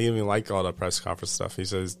 He said he didn't even like all the press conference stuff. He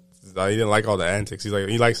says he didn't like all the antics. He's like,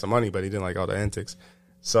 he likes the money, but he didn't like all the antics.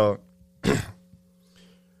 So,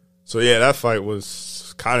 yeah, that fight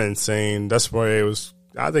was kind of insane. Dustin Poirier was,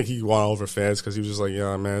 I think he won over fans because he was just like,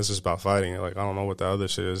 yeah, man, it's just about fighting. Like, I don't know what the other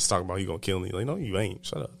shit is. It's talking about he gonna kill me. Like, no, you ain't.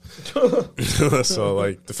 Shut up. So,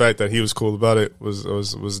 like, the fact that he was cool about it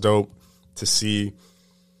was dope to see.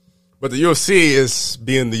 But the UFC is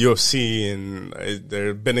being the UFC, and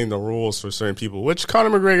they're bending the rules for certain people, which Conor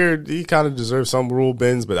McGregor, he kind of deserves some rule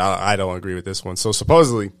bends, but I don't agree with this one. So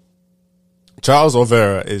supposedly, Charles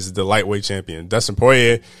Oliveira is the lightweight champion. Dustin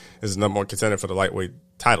Poirier is the number one contender for the lightweight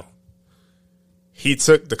title. He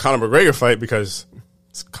took the Conor McGregor fight because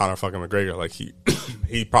it's Conor fucking McGregor. Like, he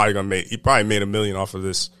probably made $1 million off of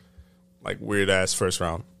this, like, weird ass first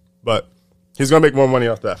round. But he's gonna make more money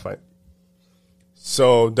off that fight.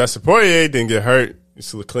 So Dustin Poirier didn't get hurt. He's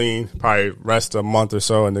still clean. Probably rest a month or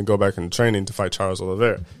so and then go back into training to fight Charles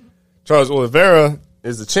Oliveira. Charles Oliveira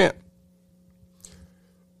is the champ.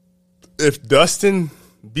 If Dustin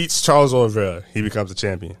beats Charles Oliveira, he becomes the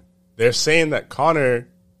champion. They're saying that Conor,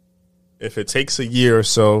 if it takes a year or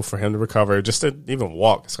so for him to recover, just to even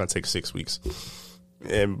walk, it's going to take 6 weeks.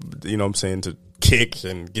 And, you know what I'm saying, to kick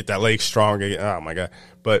and get that leg strong. Oh, my God.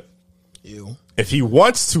 But if he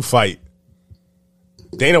wants to fight,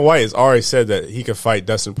 Dana White has already said that he could fight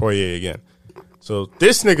Dustin Poirier again. So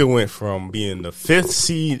this nigga went from being the 5th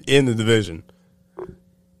seed in the division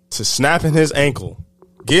to snapping his ankle,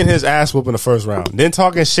 getting his ass whooped in the first round, then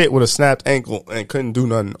talking shit with a snapped ankle and couldn't do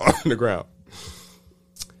nothing on the ground,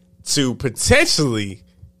 to potentially,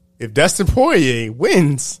 if Dustin Poirier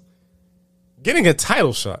wins, getting a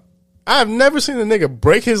title shot. I've never seen a nigga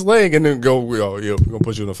break his leg and then go, yo, we're going to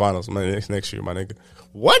put you in the finals next year, my nigga.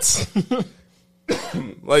 What?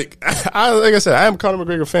 Like I said, I am a Conor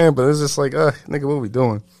McGregor fan, but it's just like, nigga, what are we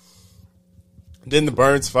doing? Then the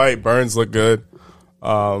Burns fight. Burns looked good.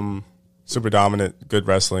 Super dominant, good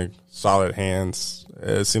wrestling, solid hands.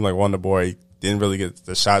 It seemed like Wonder Boy didn't really get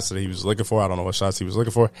the shots that he was looking for. I don't know what shots he was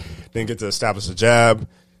looking for. Didn't get to establish a jab.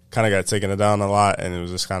 Kind of got taken down a lot, and it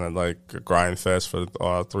was just kind of like a grind fest for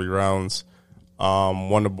 3 rounds.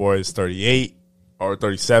 Wonder Boy is 38 or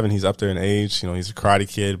 37. He's up there in age. You know, he's a karate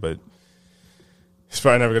kid, but he's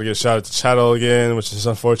probably never going to get a shot at the title again, which is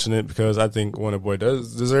unfortunate because I think Wonder Boy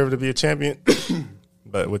does deserve to be a champion.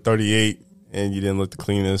 But with 38 and you didn't look the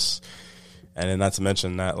cleanest, and then not to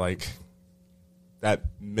mention that, like, that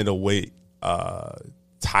middleweight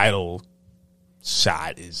title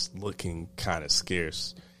shot is looking kind of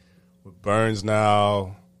scarce. With Burns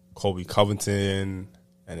now, Colby Covington,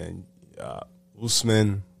 and then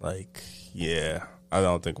Usman, like, yeah, I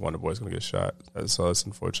don't think Wonder Boy's going to get shot. So that's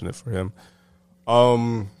unfortunate for him.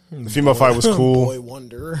 The female fight was cool. Boy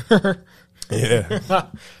Wonder. Yeah.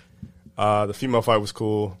 The female fight was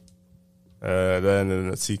cool. Then in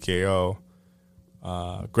the TKO,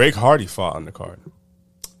 Greg Hardy fought on the card.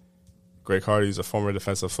 Greg Hardy is a former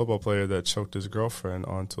defensive football player that choked his girlfriend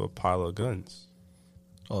onto a pile of guns.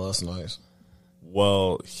 Oh, that's nice.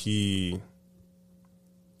 Well,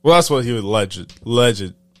 that's what he was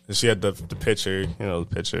alleged. She had the picture, the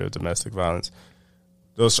picture of domestic violence.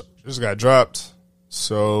 Those just got dropped.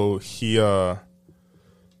 So he's been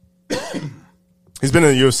in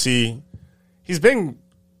the UFC. He's been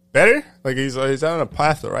better. Like, he's on a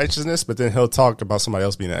path to righteousness, but then he'll talk about somebody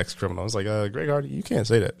else being an ex-criminal. It's like, Greg Hardy, you can't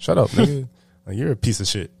say that. Shut up, nigga. Like, you're a piece of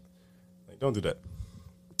shit. Like, don't do that.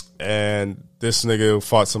 And this nigga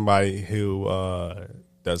fought somebody who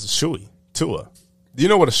does a shoey, Tua. Do you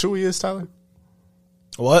know what a shoey is, Tyler?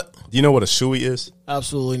 What? Do you know what a shoey is?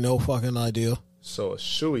 Absolutely no fucking idea. So a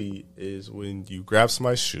shoey is when you grab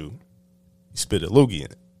somebody's shoe, you spit a loogie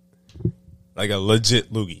in it. Like a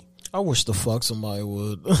legit loogie. I wish the fuck somebody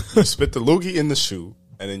would. You spit the loogie in the shoe,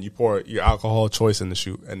 and then you pour your alcohol choice in the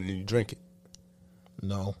shoe, and then you drink it.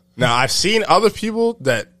 No. Now, I've seen other people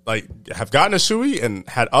that, like, have gotten a shoey and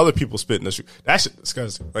had other people spit in the shoe. That shit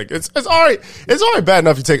disgusting. Like, it's already bad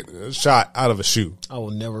enough you take a shot out of a shoe. I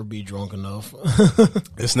will never be drunk enough.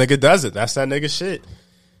 This nigga does it. That's that nigga shit.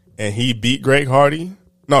 And he beat Greg Hardy.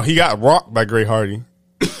 No, he got rocked by Greg Hardy.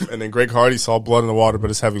 And then Greg Hardy saw blood in the water, but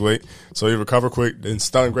it's heavyweight. So he recovered quick, then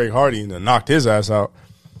stunned Greg Hardy and then knocked his ass out.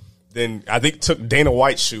 Then I think took Dana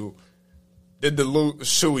White's shoe, did the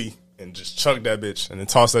shoey, and just chugged that bitch and then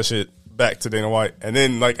tossed that shit back to Dana White. And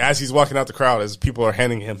then, like, as he's walking out the crowd, as people are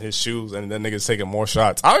handing him his shoes, and then niggas taking more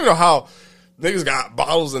shots. I don't know how niggas got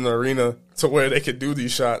bottles in the arena to where they could do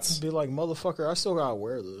these shots. Be like, motherfucker, I still gotta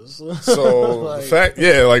wear this. So, like, the fact,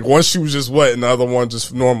 yeah, like, one shoe was just wet and the other one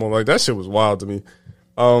just normal. Like, that shit was wild to me.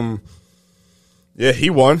 Yeah, he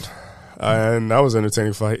won. And that was an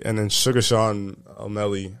entertaining fight. And then Sugar Sean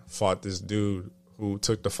O'Malley fought this dude who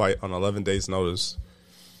took the fight on 11 days' notice.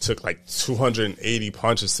 Took like 280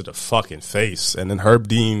 punches to the fucking face. And then Herb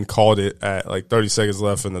Dean called it at like 30 seconds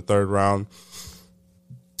left in the third round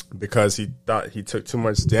because he thought he took too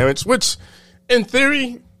much damage, which in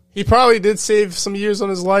theory, he probably did save some years on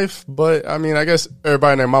his life. But I mean, I guess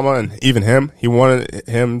everybody and their mama and even him, he wanted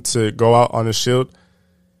him to go out on his shield,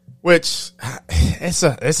 which it's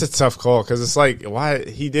a tough call because it's like, why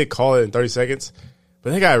he did call it in 30 seconds,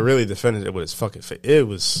 but that guy really defended it with his fucking face. It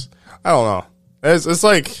was, I don't know. It's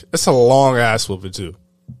like, it's a long ass whooping too.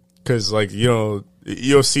 Cause like, you know,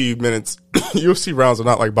 UFC minutes, UFC rounds are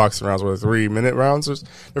not like boxing rounds where they're 3-minute rounds.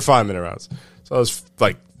 They're 5-minute rounds. So it's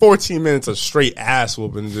like 14 minutes of straight ass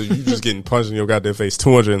whooping. You just getting punched in your goddamn face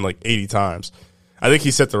 280 times. I think he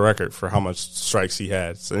set the record for how much strikes he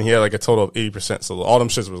had. So, and he had like a total of 80%. So all them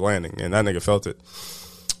shits was landing and that nigga felt it.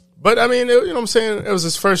 But I mean, you know what I'm saying? It was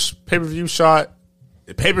his first pay-per-view shot,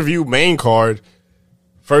 pay-per-view main card,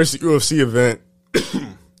 first UFC event.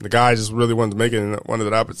 The guy just really wanted to make it and wanted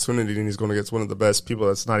that opportunity, and he's going against one of the best people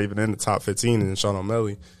that's not even in the top 15, and Sean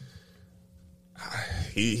O'Malley.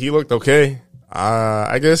 He looked okay.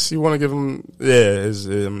 I guess you want to give him,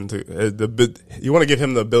 you want to give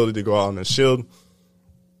him the ability to go out on his shield.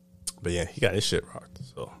 But yeah, he got his shit rocked.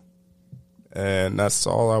 So, and that's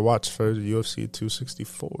all I watched for the UFC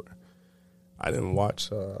 264. I didn't watch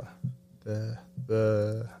the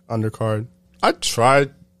undercard. I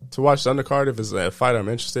tried to watch the undercard if it's a fighter I'm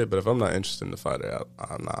interested, but if I'm not interested in the fighter,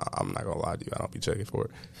 I'm not gonna lie to you. I don't be checking for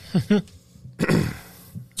it.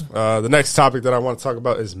 The next topic that I want to talk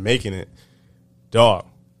about is making it. Dog,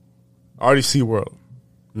 RDC World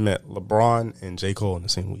met LeBron and J. Cole in the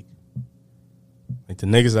same week. Like the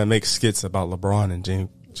niggas that make skits about LeBron and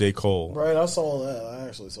J. Cole. Right, I saw that. I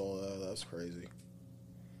actually saw that. That's crazy.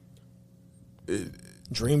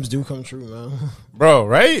 Dreams do come true, man. Bro,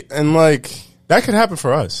 right? And like, that could happen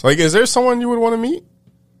for us. Like, is there someone you would want to meet?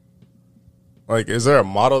 Like, is there a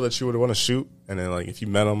model that you would want to shoot? And then, like, if you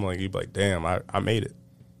met him, like, you'd be like, damn, I made it.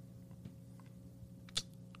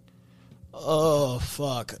 Oh,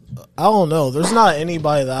 fuck. I don't know. There's not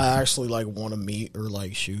anybody that I actually, like, want to meet or,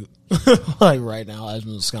 like, shoot. Like, right now, I'm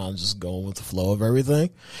just kind of just going with the flow of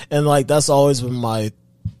everything. And, like, that's always been my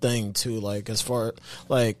thing, too. Like, as far,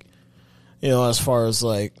 like, you know, as far as,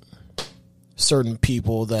 like, certain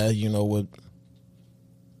people that, you know, would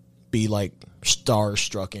be like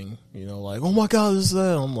starstrucking, you know, like, oh my God, this is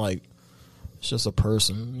that. I'm like, it's just a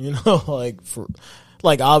person, you know,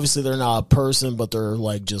 like obviously they're not a person, but they're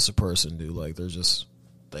like just a person, dude. Like they're just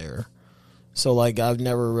there. So like I've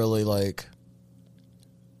never really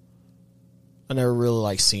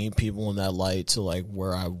seen people in that light to like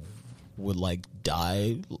where I would like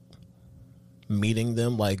die meeting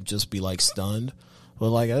them, like just be like stunned.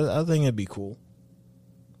 But like I think it'd be cool.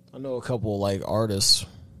 I know a couple like artists,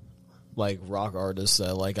 like rock artists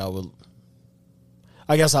that like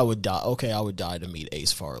I guess I would die. Okay, I would die to meet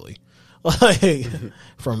Ace Farley, like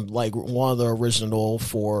from like one of the original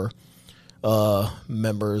 4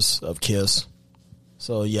 members of Kiss.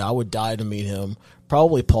 So yeah, I would die to meet him.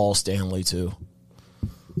 Probably Paul Stanley too,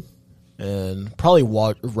 and probably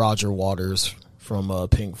Roger Waters from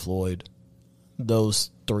Pink Floyd.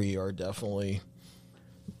 Those 3 are definitely.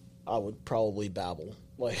 I would probably babble.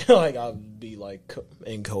 Like I'd be like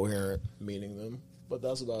incoherent meeting them, but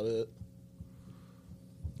that's about it.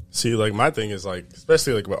 See, like my thing is like,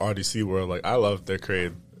 especially like with RDC World, like I love their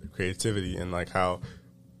creativity and like how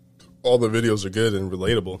all the videos are good and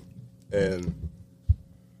relatable, and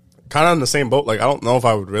kind of in the same boat. Like I don't know if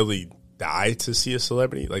I would really die to see a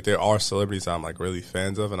celebrity. Like there are celebrities that I'm like really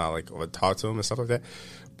fans of, and I like would talk to them and stuff like that.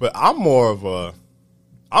 But I'm more of a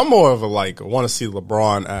like want to see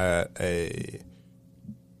LeBron at a.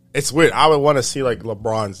 It's weird. I would want to see like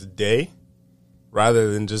LeBron's day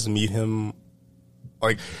rather than just meet him.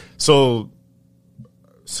 Like, so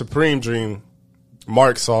Supreme Dream,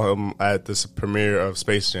 Mark saw him at this premiere of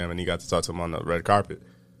Space Jam and he got to talk to him on the red carpet.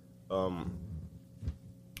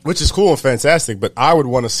 Which is cool and fantastic, but I would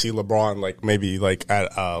want to see LeBron like maybe like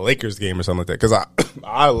at a Lakers game or something like that because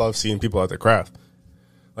I love seeing people at their craft.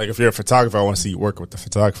 Like if you're a photographer, I want to see you work with the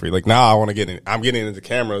photography. Like now I want to I'm getting into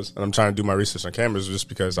cameras and I'm trying to do my research on cameras just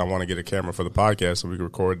because I want to get a camera for the podcast so we can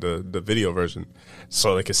record the video version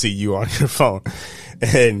so they can see you on your phone.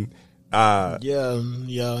 And,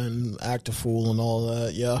 and act a fool and all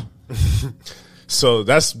that. Yeah. So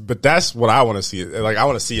that's what I want to see. Like I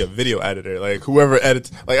want to see a video editor, like whoever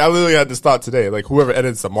edits, like I literally had this thought today, like whoever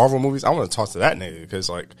edits the Marvel movies, I want to talk to that nigga because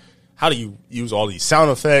like, how do you use all these sound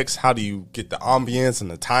effects? How do you get the ambience and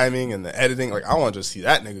the timing and the editing? Like, I want to just see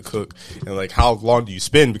that nigga cook. And, like, how long do you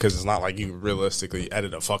spend? Because it's not like you realistically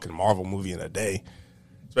edit a fucking Marvel movie in a day.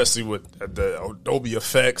 Especially with the Adobe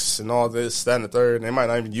effects and all this, that, and the third. And they might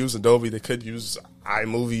not even use Adobe. They could use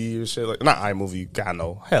iMovie or shit. Like, not iMovie. God,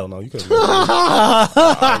 no. Hell no. You couldn't use iMovie.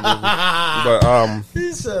 But,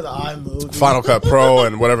 he said iMovie. Final Cut Pro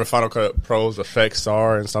and whatever Final Cut Pro's effects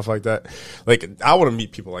are and stuff like that. Like, I want to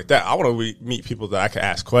meet people like that. I want to meet people that I can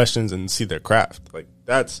ask questions and see their craft. Like,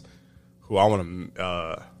 that's who I want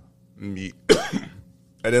to meet.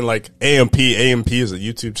 And then, like, AMP is a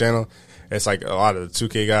YouTube channel. It's like a lot of the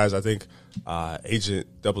 2K guys. I think Agent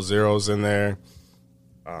 00's in there.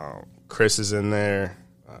 Chris is in there.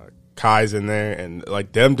 Kai's in there. And,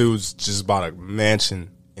 like, them dudes just bought a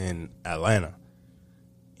mansion in Atlanta.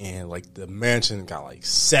 And, like, the mansion got, like,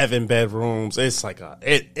 7 bedrooms. It's like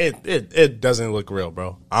it doesn't look real,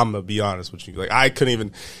 bro. I'm going to be honest with you. Like, I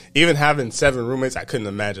couldn't even having 7 roommates, I couldn't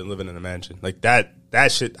imagine living in a mansion. Like, that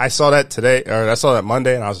shit, I saw that today, or I saw that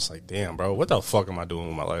Monday, and I was just like, damn, bro, what the fuck am I doing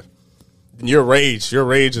with my life? Your Rage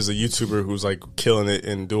is a YouTuber who's like killing it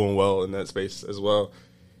and doing well in that space as well.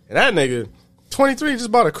 And that nigga, 23,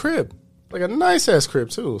 just bought a crib, like a nice ass crib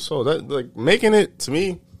too. So that like making it to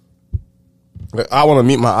me, like, I want to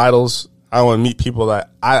meet my idols. I want to meet people that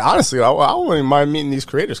I honestly I wouldn't mind meeting these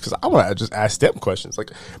creators because I want to just ask them questions. Like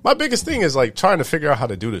my biggest thing is like trying to figure out how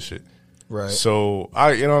to do this shit. Right. So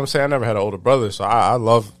you know what I'm saying? I never had an older brother, so I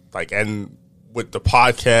love like and. With the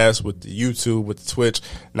podcast, with the YouTube, with the Twitch,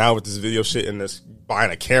 now with this video shit and this buying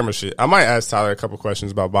a camera shit. I might ask Tyler a couple questions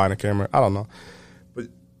about buying a camera. I don't know. But,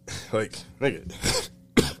 like, nigga,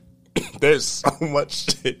 there's so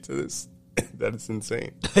much shit to this that it's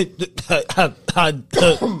insane. I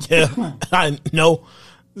know.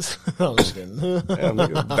 I'm just kidding. Damn,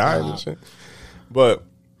 niggas dying and shit. But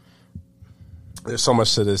there's so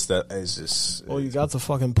much to this that is just... Well, you got the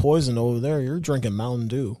fucking poison over there. You're drinking Mountain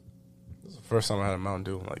Dew. First time I had a Mountain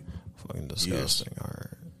Dew, like fucking disgusting. All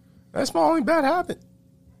right, that's my only bad habit.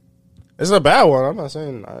 It's a bad one. I'm not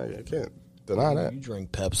saying I can't deny that. You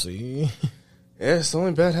drink Pepsi. Yeah, it's the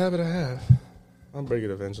only bad habit I have. I'll break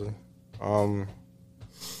it eventually. But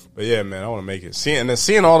yeah, man, I want to make it.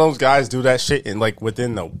 Seeing all those guys do that shit in like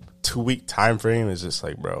within the 2-week time frame is just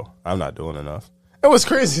like, bro, I'm not doing enough. It was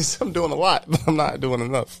crazy. I'm doing a lot, but I'm not doing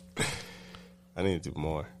enough. I need to do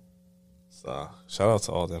more. So, shout out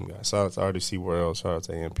to all them guys. Shout out to RDC World. Shout out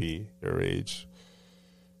to AMP, Your Age.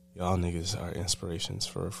 Y'all niggas are inspirations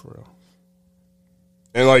for real.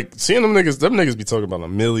 And like seeing them niggas be talking about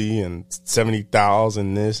 $1 million and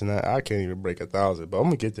 70,000 this and that. I can't even break 1,000, but I'm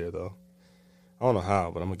gonna get there though. I don't know how,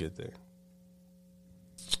 but I'm gonna get there.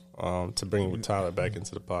 To bring Tyler back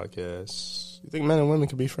into the podcast. You think men and women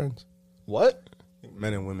can be friends? What? I think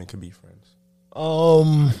men and women can be friends.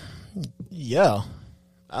 Yeah.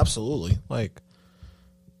 Absolutely. Like,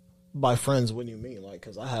 by friends, what do you mean? Like,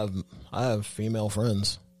 because I have female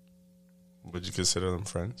friends. Would you consider them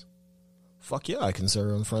friends? Fuck yeah, I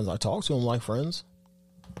consider them friends. I talk to them like friends.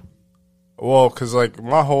 Well, because like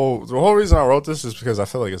the whole reason I wrote this is because I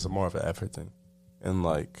feel like it's more of an effort thing, and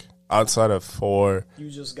like outside of you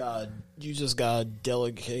just gotta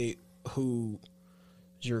delegate who's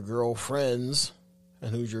your girlfriends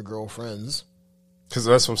and who's your girlfriends. Because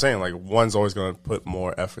that's what I'm saying. Like, one's always going to put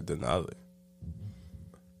more effort than the other.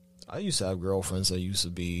 I used to have girlfriends that used to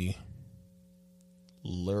be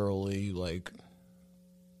literally, like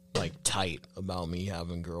tight about me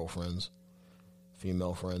having girlfriends,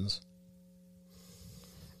 female friends.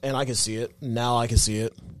 And I can see it. Now I can see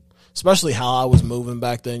it. Especially how I was moving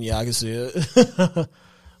back then. Yeah, I can see it.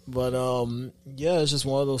 But, yeah, it's just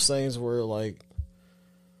one of those things where, like,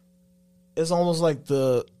 it's almost like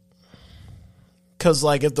because,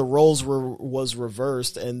 like, if the roles was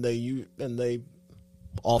reversed, and they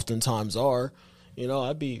oftentimes are, you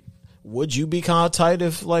know, would you be kind of tight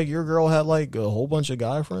if, like, your girl had, like, a whole bunch of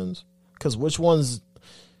guy friends? Because which ones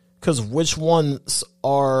do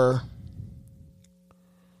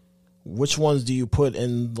you put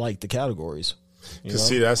in, like, the categories? Because,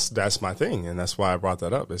 see, that's my thing, and that's why I brought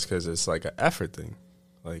that up, is because it's, like, an effort thing.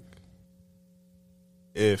 Like,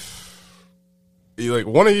 if like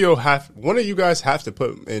one of you guys have to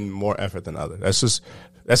put in more effort than other. That's just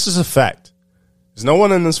a fact. There's no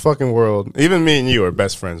one in this fucking world, even me and you are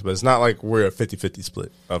best friends, but it's not like we're a 50-50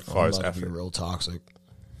 split as far as effort. Be real toxic.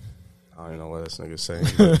 I don't know what this nigga's saying,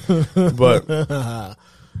 but no,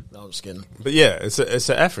 I'm just kidding. But yeah, it's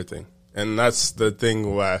an effort thing, and that's the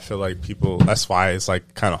thing where I feel like people. That's why it's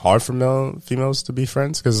like kind of hard for females to be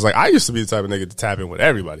friends, because it's like I used to be the type of nigga to tap in with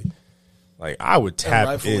everybody. Like I would tap and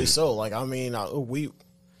rightfully in. So. Like I mean, we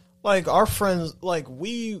like our friends, like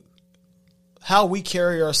how we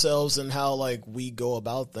carry ourselves and how like we go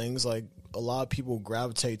about things. Like a lot of people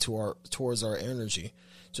gravitate towards our energy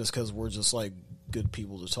just because we're just like good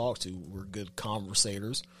people to talk to. We're good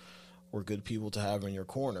conversators. We're good people to have in your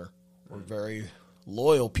corner. We're very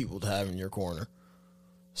loyal people to have in your corner.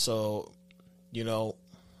 So, you know,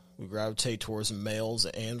 we gravitate towards males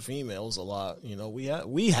and females a lot. You know, we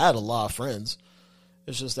had a lot of friends.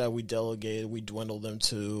 It's just that we delegated, we dwindled them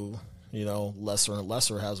to, you know, lesser and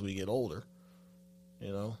lesser as we get older.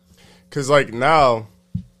 You know? Because, like, now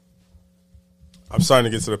I'm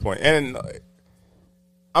starting to get to the point. And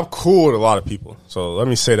I'm cool with a lot of people. So let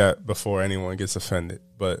me say that before anyone gets offended.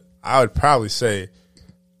 But I would probably say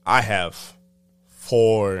I have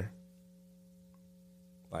 4,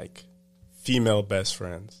 like, female best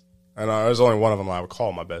friends. And there's only one of them I would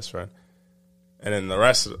call my best friend. And then the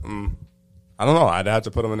rest of them, I don't know. I'd have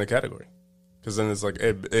to put them in a category. Because then it's like,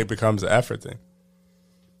 it becomes an effort thing.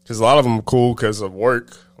 Because a lot of them are cool because of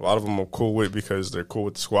work. A lot of them are cool with because they're cool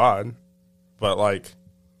with the squad. But, like,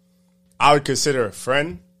 I would consider a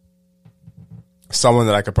friend someone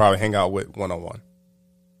that I could probably hang out with one-on-one.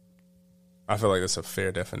 I feel like that's a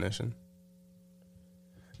fair definition.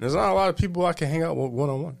 There's not a lot of people I can hang out with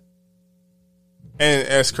one-on-one. And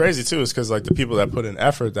it's crazy, too, is because, like, the people that put in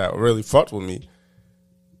effort that really fucked with me,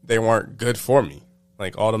 they weren't good for me.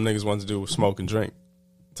 Like, all them niggas wanted to do was smoke and drink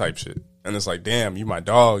type shit. And it's like, damn, you my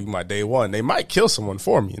dog, you my day one. They might kill someone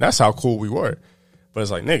for me. That's how cool we were. But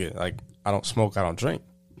it's like, nigga, like, I don't smoke, I don't drink.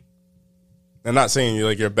 I'm not saying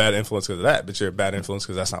you're a bad influence because of that, but you're a bad influence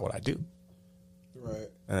because that's not what I do. Right.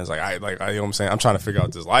 And it's like, you know what I'm saying? I'm trying to figure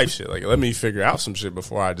out this life shit. Like, let me figure out some shit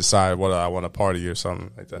before I decide whether I want to party or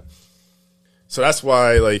something like that. So that's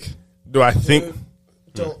why, like, do I think...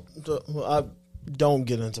 Don't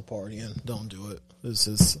get into partying. Don't do it.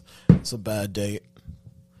 It's a bad date.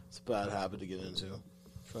 It's a bad habit to get into.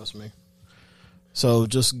 Trust me. So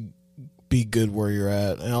just be good where you're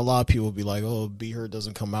at. And a lot of people be like, oh, Be Heard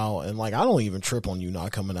doesn't come out. And, like, I don't even trip on you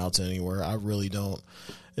not coming out to anywhere. I really don't.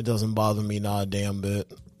 It doesn't bother me not a damn bit.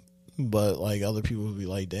 But, like, other people would be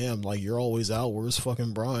like, damn, like, you're always out. Where's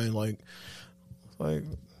fucking Brian? Like,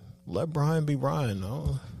 let Brian be Brian.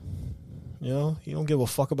 No. You know, he don't give a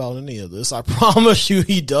fuck about any of this. I promise you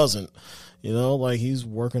he doesn't. You know, like, he's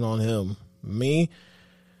working on him. Me,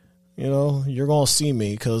 you know, you're going to see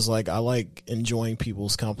me because, like, I like enjoying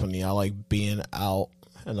people's company. I like being out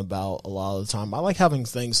and about a lot of the time. I like having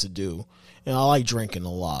things to do, and I like drinking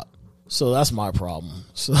a lot. So that's my problem.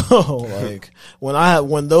 So, like,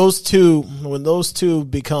 when those two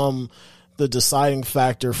become the deciding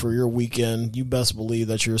factor for your weekend, you best believe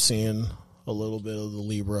that you're seeing a little bit of the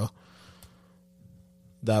Libra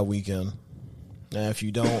that weekend. And if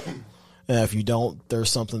you don't, there's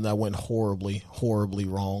something that went horribly, horribly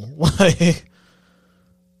wrong.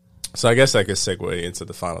 So I guess I could segue into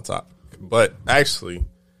the final topic. But actually,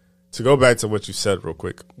 to go back to what you said real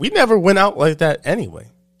quick, we never went out like that anyway.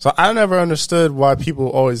 So I never understood why people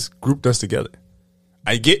always grouped us together.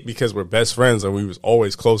 I get because we're best friends and we was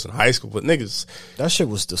always close in high school, but niggas... That shit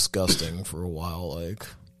was disgusting for a while. Like,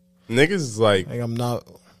 niggas, like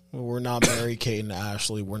we're not Mary Kate and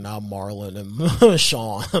Ashley. We're not Marlon and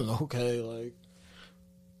Sean. Okay, like.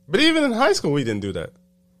 But even in high school, we didn't do that.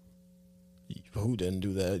 Who didn't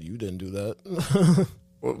do that? You didn't do that.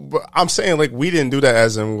 But I'm saying, like, we didn't do that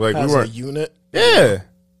as in, like, as we weren't a unit. Yeah,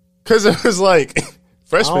 because it was like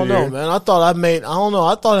freshman year. I don't know, man. I thought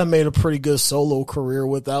I made a pretty good solo career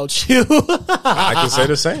without you. I can say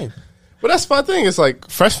the same. But that's my thing. It's like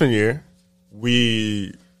freshman year,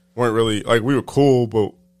 we weren't really, like, we were cool,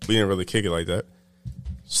 but we didn't really kick it like that.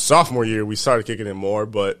 Sophomore year, we started kicking it more,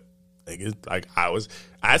 but like I was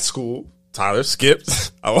at school. Tyler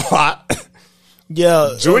skipped a lot.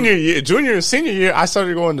 Yeah. Junior and senior year, I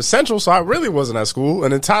started going to Central, so I really wasn't at school.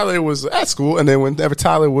 And then Tyler was at school. And then whenever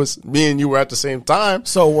Tyler was, me and you were at the same time.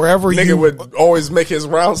 So wherever nigga would always make his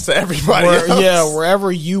rounds to everybody else. Yeah,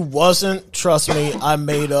 wherever you wasn't, trust me, I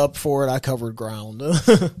made up for it. I covered ground.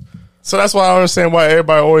 So that's why I understand why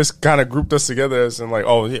everybody always kind of grouped us together as in like,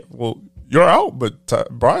 oh, yeah, well, you're out, but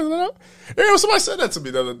Brian's not out. Yeah, somebody said that to me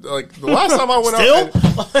the last time I went Still?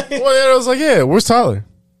 out. Well, yeah, I was like, yeah, where's Tyler?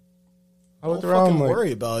 I looked Don't around. fucking Like,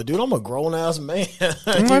 worry about it, dude. I'm a grown ass man.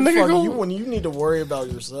 When you need to worry about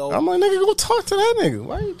yourself. I'm like, nigga, go talk to that nigga.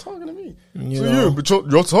 Why are you talking to me? But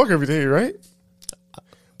y'all talk every day, right?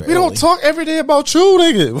 barely, We don't talk every day about you,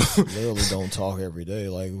 nigga. Literally don't talk every day.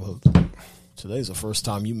 Like, well, today's the first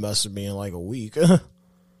time you messed with me in like a week,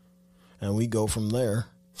 and we go from there.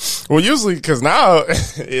 Well, usually, because now,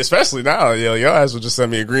 especially now, your ass would just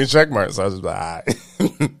send me a green check mark. So I was just like, all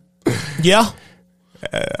right. Yeah.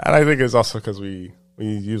 And I think it's also because we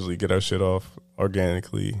usually get our shit off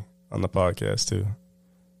organically on the podcast too.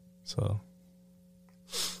 So,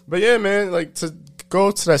 but yeah, man, like to go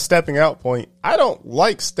to that stepping out point, I don't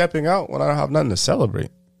like stepping out when I don't have nothing to celebrate.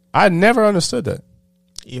 I never understood that.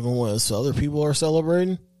 Even when other people are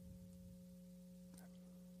celebrating,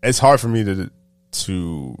 it's hard for me to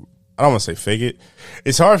I don't want to say fake it.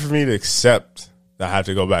 It's hard for me to accept that I have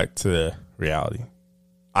to go back to the reality.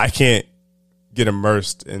 I can't get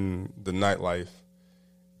immersed in the nightlife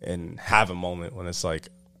and have a moment when it's like,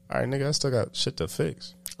 all right, nigga, I still got shit to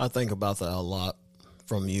fix. I think about that a lot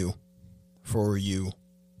from you, for you.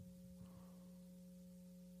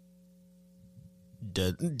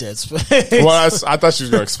 Dead space. Well, I thought she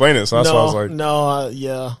was gonna explain it, so that's why I was like,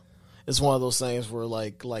 yeah. It's one of those things where,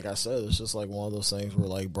 like I said, it's just like one of those things where,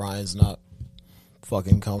 like, Brian's not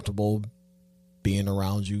fucking comfortable being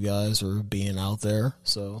around you guys or being out there.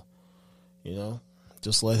 So,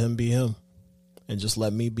 just let him be him, and just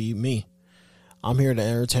let me be me. I'm here to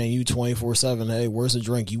entertain you 24/7. Hey, where's a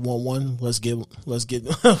drink? You want one? Let's get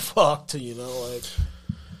fucked. Like.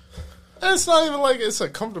 And it's not even like it's a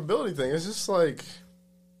comfortability thing. It's just like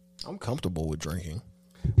I'm comfortable with drinking.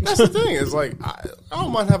 That's the thing. It's like I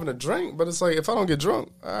don't mind having a drink, but it's like if I don't get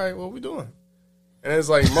drunk, all right, what we doing? And it's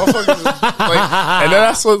like motherfuckers, and then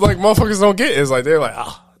that's what like motherfuckers don't get. Is like they're like,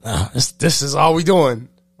 this is all we doing.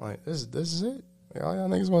 Like this is it. Like, all y'all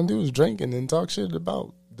niggas want to do is drink and then talk shit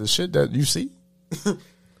about the shit that you see.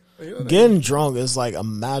 Getting drunk is like a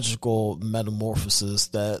magical metamorphosis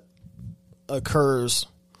that occurs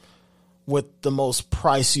with the most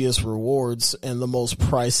priciest rewards and the most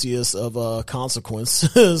priciest of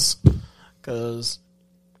consequences, because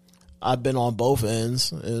I've been on both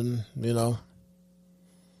ends, and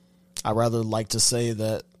I rather like to say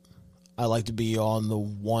that I like to be on the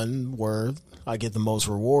one where I get the most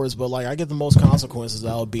rewards, but like I get the most consequences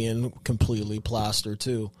out of being completely plastered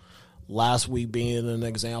too. Last week being an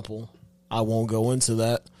example, I won't go into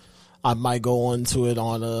that. I might go into it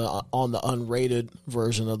on the unrated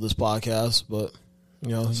version of this podcast, but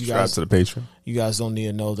you guys to the Patreon. You guys don't need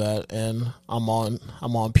to know that, and I'm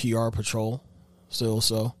on PR patrol still,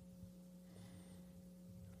 so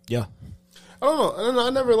yeah. I don't know. I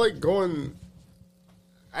never like going.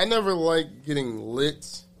 I never like getting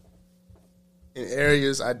lit in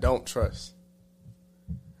areas I don't trust.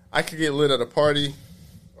 I could get lit at a party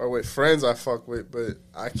or with friends I fuck with, but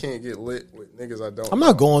I can't get lit with niggas I don't. I'm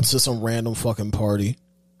not going to some random fucking party.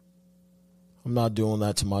 I'm not doing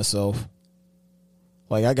that to myself.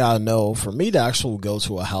 Like, I gotta know, for me to actually go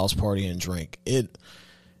to a house party and drink,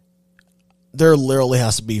 there literally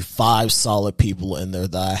has to be 5 solid people in there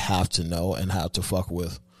that I have to know and have to fuck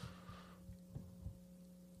with.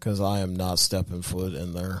 Because I am not stepping foot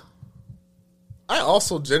in there. I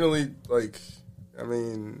also generally,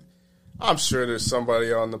 I'm sure there's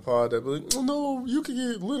somebody on the pod that be like, oh, no, you can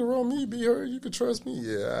get lit around me, be her, you can trust me.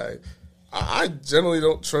 Yeah, I generally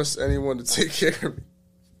don't trust anyone to take care of me.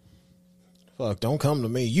 Fuck, don't come to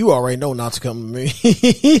me. You already know not to come to me.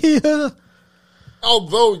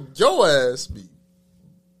 Although your ass be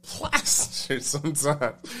plastered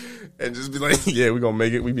sometimes and just be like, yeah, we gonna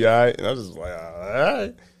make it, we be all right. And I'm just like, all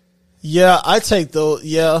right. Yeah, I take a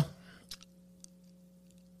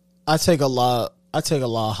lot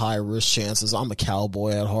of high risk chances. I'm a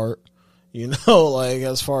cowboy at heart. Like,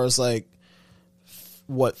 as far as like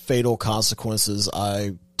what fatal consequences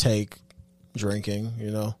I take drinking,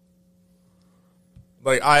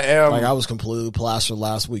 Like I am. Like, I was completely plastered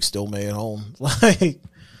last week, still made it home. Like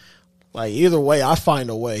either way, I find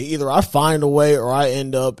a way. Either I find a way, or I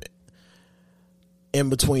end up in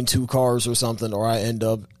between 2 cars or something, or I end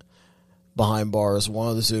up behind bars. One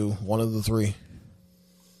of the two, one of the three.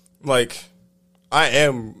 Like, I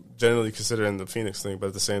am generally considering the Phoenix thing, but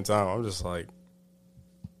at the same time, I'm just like,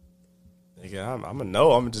 yeah, I'm gonna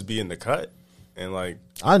know. I'm gonna just be in the cut, and like,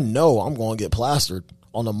 I know I'm going to get plastered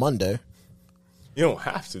on a Monday. You don't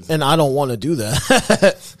have to, and I don't want to do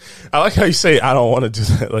that. I like how you say I don't want to do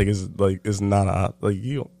that. Like it's not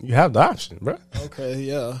you have the option, bro. Okay,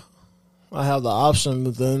 yeah. I have the option,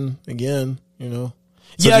 but then again, you know.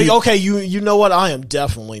 So yeah, okay, you know what? I am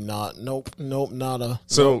definitely not. Nope, not a.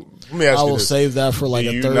 So let me ask I you will this. save that for like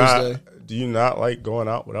a Thursday. Do you not like going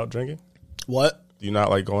out without drinking? What? Do you not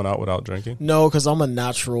like going out without drinking? No, because I'm a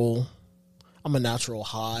natural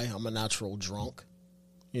high. I'm a natural drunk.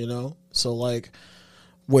 You know, so like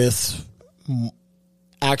with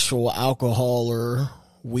actual alcohol or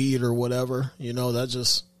weed or whatever, you know,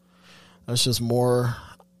 that's just more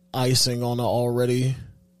icing on an already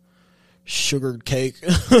sugared cake.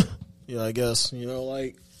 Yeah, I guess, you know,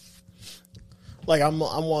 like I'm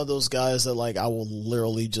one of those guys that like I will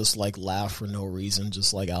literally just like laugh for no reason,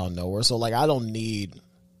 just like out of nowhere. So like I don't need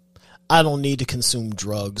to consume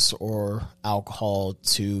drugs or alcohol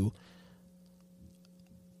to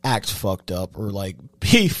act fucked up or like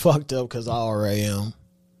be fucked up, because I already am.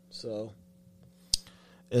 So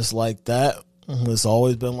it's like that. It's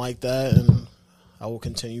always been like that, and I will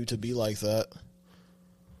continue to be like that.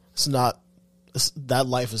 That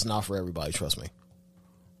life is not for everybody. Trust me.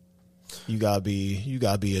 You gotta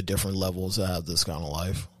be at different levels to have this kind of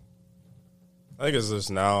life. I think it's just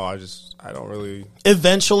now. I don't really.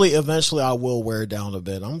 Eventually, I will wear down a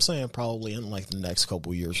bit. I'm saying probably in like the next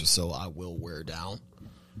couple years or so, I will wear down.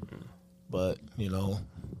 But you know,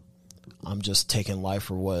 I'm just taking life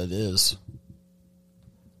for what it is.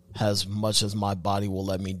 As much as my body will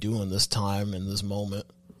let me do in this time, in this moment.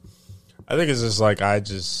 I think it's just like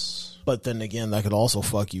But then again, that could also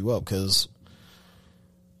fuck you up because,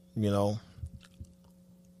 you know,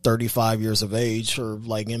 35 years of age, or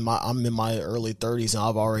like I'm in my early 30s and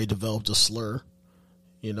I've already developed a slur.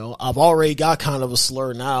 You know, I've already got kind of a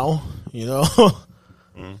slur now, you know,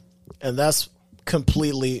 and that's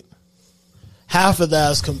completely, half of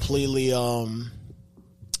that is completely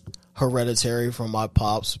hereditary from my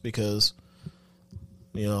pops, because,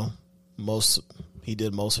 you know, he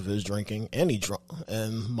did most of his drinking, and he drunk,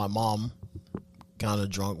 and my mom kind of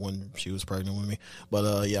drunk when she was pregnant with me.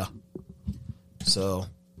 But yeah, so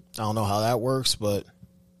I don't know how that works, but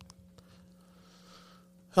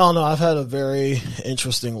I don't know. I've had a very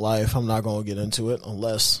interesting life. I'm not going to get into it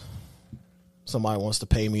unless somebody wants to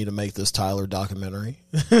pay me to make this Tyler documentary.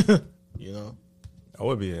 You know, that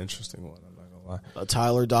would be an interesting one. I'm not gonna lie. A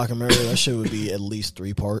Tyler documentary, that shit would be at least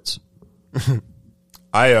 3 parts.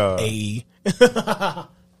 I don't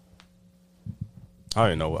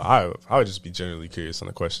even know. I would just be genuinely curious on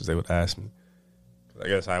the questions they would ask me. I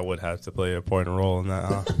guess I would have to play a important role in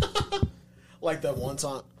that. Like that one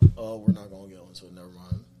time. Oh, we're not going to get into it. Never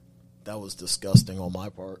mind. That was disgusting on my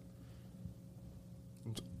part.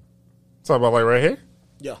 Talk about like right here?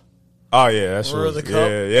 Yeah. Oh yeah, that's Or right. the cup.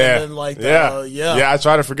 Yeah. And then like yeah. I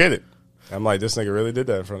try to forget it. I'm like, this nigga really did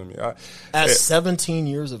that in front of me. At 17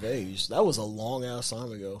 years of age. That was a long ass time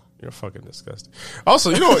ago. You're fucking disgusting.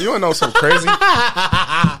 Also, you want to know something crazy?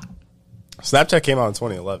 Snapchat came out in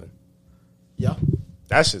 2011. Yeah.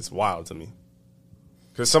 That shit's wild to me.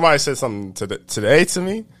 Because somebody said something today to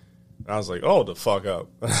me, and I was like, oh, the fuck up.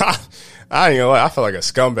 I ain't gonna lie, I felt like a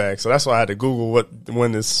scumbag. So that's why I had to Google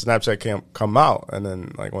when this Snapchat come out. And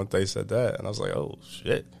then like once they said that, and I was like, oh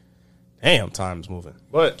shit. Damn, time's moving.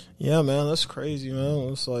 But yeah, man, that's crazy, man.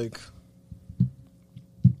 It's like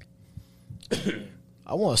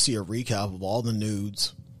I want to see a recap of all the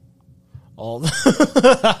nudes, all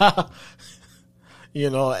the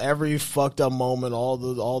you know, every fucked up moment, all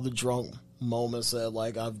the drunk moments that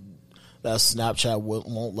like that Snapchat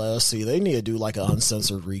won't let us see. They need to do like an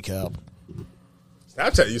uncensored recap.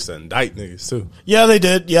 Snapchat used to indict niggas too. Yeah, they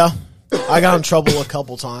did. Yeah, I got in trouble a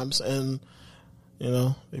couple times, and you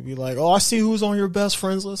know, they'd be like, "Oh, I see who's on your best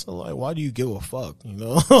friends list." I'm like, "Why do you give a fuck?" You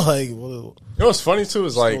know, like, you know what's funny too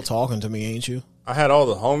is like, still talking to me, ain't you? I had all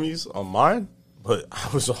the homies on mine, but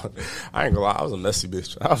I ain't gonna lie, I was a messy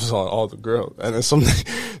bitch. I was on all the girls, and then some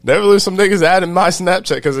niggas added my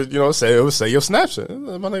Snapchat because it would say your Snapchat. And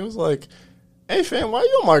my nigga was like, "Hey fam, why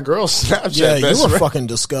you on my girl's Snapchat?" Yeah, you were friend? fucking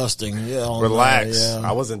disgusting. Yeah, relax. That, yeah.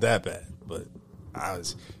 I wasn't that bad, but I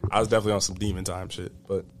was definitely on some demon time shit,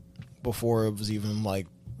 but. Before it was even like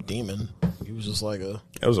demon, he was just like it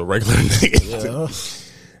was a regular nigga.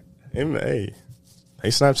 Yeah. Hey,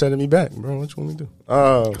 Snapchatted me back, bro. What you want me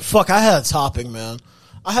to do? Fuck, I had a topic, man.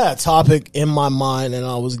 I had a topic in my mind, and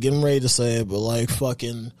I was getting ready to say it, but like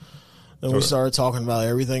fucking, then we started talking about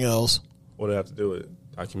everything else. What did it have to do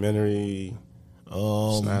with documentary?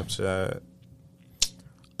 Snapchat.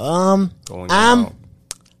 Going out,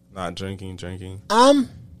 not drinking.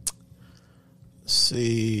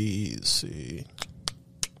 See.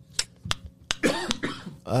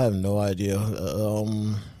 I have no idea.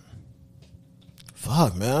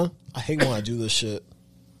 Fuck, man. I hate when I do this shit.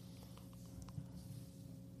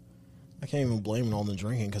 I can't even blame it on the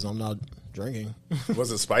drinking because I'm not drinking.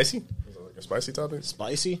 Was it spicy? Was it like a spicy topic?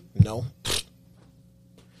 Spicy? No.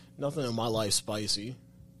 Nothing in my life spicy.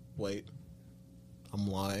 Wait. I'm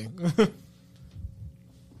lying.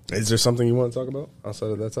 Is there something you want to talk about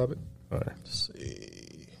outside of that topic? All right. Let's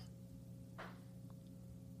see.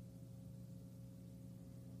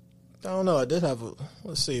 I don't know. I did have a.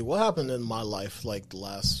 Let's see. What happened in my life like the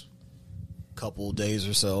last couple of days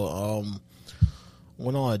or so?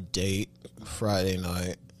 Went on a date Friday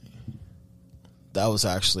night. That was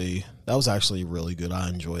actually really good. I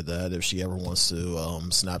enjoyed that. If she ever wants to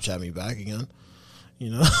Snapchat me back again, you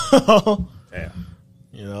know, Yeah.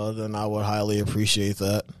 you know, then I would highly appreciate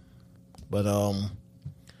that. But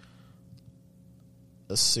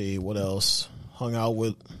let's see what else. Hung out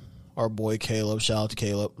with our boy Caleb. Shout out to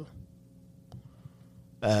Caleb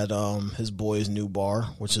at his boy's new bar,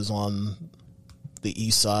 which is on the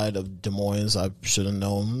east side of Des Moines. I should have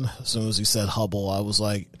known as soon as he said Hubble. I was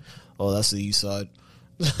like, "Oh, that's the east side."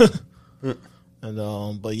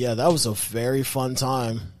 And but yeah, that was a very fun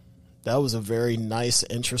time. That was a very nice,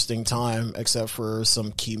 interesting time, except for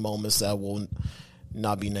some key moments that will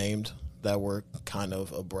not be named that were kind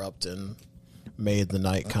of abrupt and made the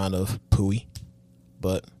night kind of pooey.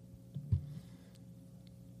 But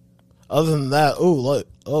other than that,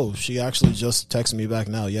 she actually just texted me back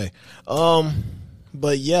now. Yay.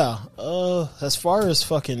 But yeah, as far as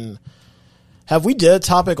fucking, have we did a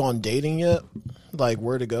topic on dating yet? Like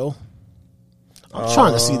where to go? I'm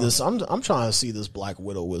trying to see this. I'm trying to see this Black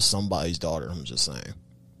Widow with somebody's daughter. I'm just saying.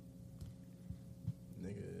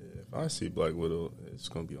 Nigga, if I see Black Widow, it's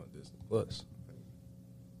gonna be on Disney Plus.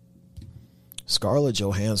 Scarlett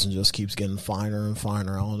Johansson just keeps getting finer and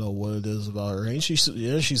finer. I don't know what it is about her. Ain't she?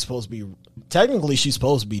 Yeah, she's supposed to be. Technically, she's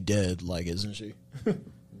supposed to be dead. Like, isn't she?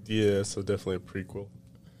 Yeah, so definitely a prequel.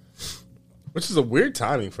 Which is a weird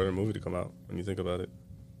timing for the movie to come out when you think about it.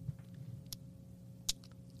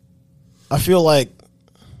 I feel like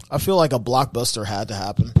a blockbuster had to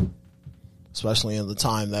happen, especially in the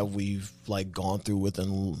time that we've like gone through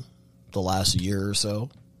within the last year or so.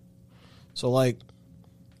 So like,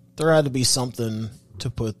 there had to be something to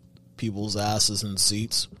put people's asses in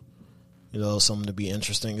seats. You know, something to be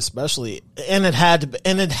interesting, especially, and it had to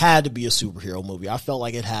be a superhero movie. I felt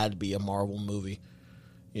like it had to be a Marvel movie.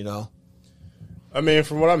 You know, I mean,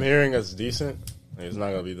 from what I'm hearing, it's decent. Like, it's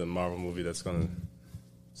not gonna be the Marvel movie that's gonna.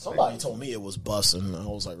 Somebody told me it was bussin'. I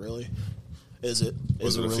was like, really? Is it?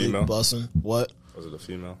 Was it a really female? Bussin'? What? Was it a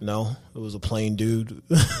female? No, it was a plain dude.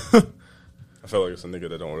 I feel like it's a nigga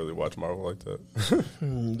that don't really watch Marvel like that.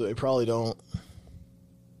 They probably don't.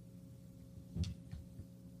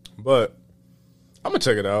 But I'm gonna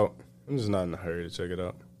check it out. I'm just not in a hurry to check it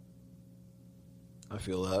out. I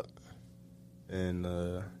feel that. And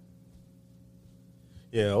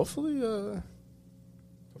yeah, hopefully I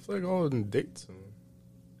go on dates. And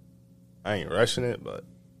I ain't rushing it, but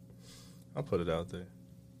I'll put it out there.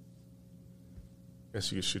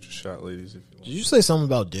 Guess you can shoot your shot, ladies, if you want. Did you say something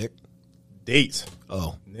about dick? Dates.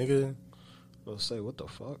 Oh, Nigga. I was say what the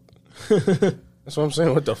fuck? That's what I'm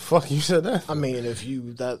saying. What the fuck? You said that? I mean, if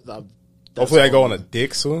you that's Hopefully I go all- on a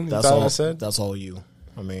dick soon. That's That's all all I said. That's all you.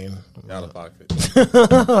 I mean, Out of pocket.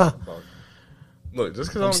 Look,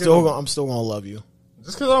 just because I'm still gonna love you.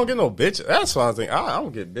 just because I don't get no bitch. That's why I think I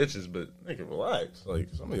don't get bitches, but nigga, relax. Like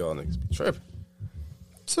some of y'all niggas be tripping.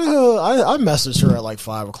 So I messaged her at like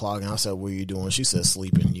 5 o'clock and I said, "What are you doing?" She said,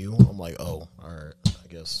 "Sleeping." You. I'm like, "Oh, all right. I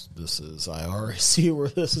guess this is. I already see where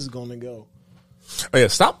this is gonna go." Oh yeah,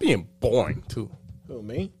 stop being boring too. Who,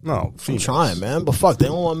 me? No, I'm females. trying, man. But fuck, they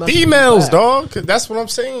don't want to mess Females, with me back. dog. 'Cause that's what I'm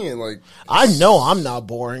saying. Like, I know I'm not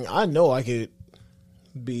boring. I know I could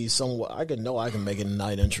be somewhat. I can make a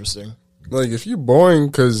night interesting. if you're boring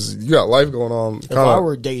because you got life going on, If I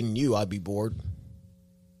were dating you, I'd be bored.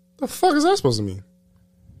 the fuck is that supposed to mean?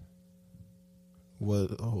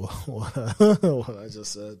 What I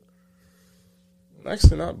just said. I'm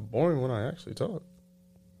actually not boring when I actually talk.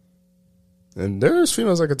 And there's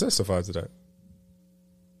females that could testify to that.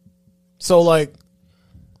 So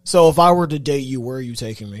if I were to date you, where are you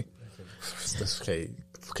taking me? Okay,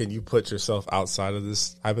 can you put yourself outside of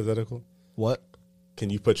this hypothetical? What?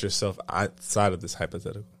 Can you put yourself outside of this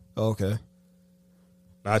hypothetical? Okay.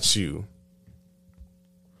 Not you.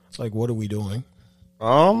 Like, what are we doing?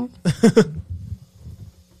 I'm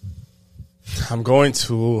going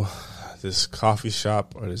to this coffee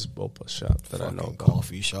shop or this boba shop that I know Fucking about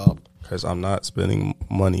coffee shop. because I'm not spending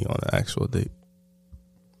money on an actual date.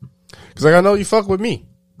 Because I know you fuck with me,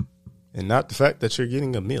 and not the fact that you're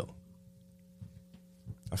getting a meal.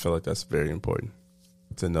 I feel like that's very important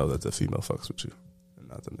to know that the female fucks with you and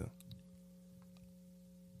not the meal.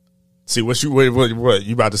 See what you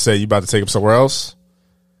about to say? You about to take him somewhere else?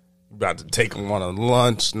 You about to take him on a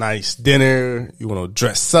lunch, nice dinner? You want to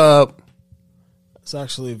dress up? That's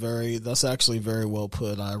actually very well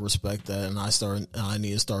put. I respect that, and I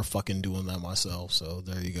need to start fucking doing that myself. So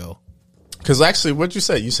there you go. Because actually, what'd you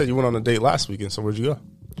say? You said you went on a date last weekend. So where'd you go?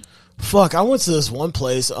 Fuck, I went to this one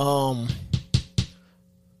place.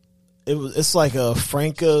 It's like a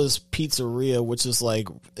Franca's Pizzeria, which is like,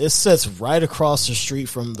 it sits right across the street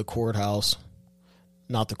from the courthouse.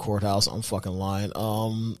 Not the courthouse, I'm fucking lying.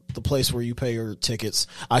 The place where you pay your tickets.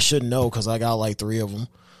 I should know because I got like 3 of them.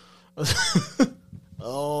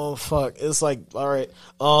 Oh fuck! It's like, all right.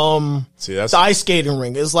 See, that's the ice skating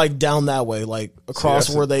ring. It's like down that way, like across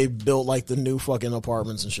where they built like the new fucking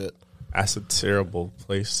apartments and shit. That's a terrible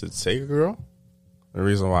place to take a girl. The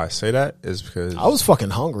reason why I say that is because I was fucking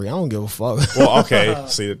hungry. I don't give a fuck. Well, okay,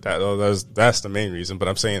 see that's the main reason. But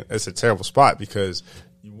I'm saying it's a terrible spot because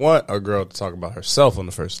you want a girl to talk about herself on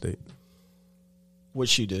the first date, which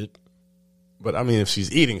she did. But I mean, if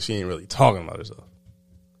she's eating, she ain't really talking about herself.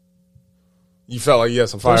 You felt like you had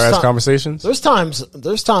some fire-ass conversations? There's times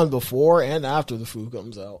before and after the food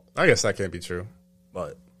comes out. I guess that can't be true.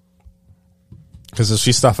 But because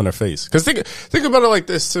she's stuffing her face. Because think about it like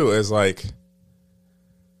this, too. Is like,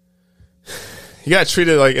 you got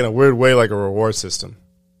treated like in a weird way like a reward system.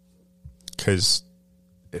 Because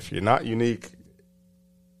if you're not unique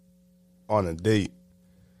on a date,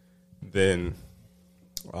 then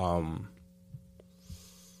if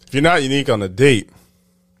you're not unique on a date,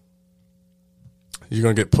 you're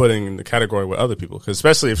gonna get put in the category with other people. Because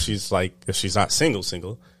especially if she's not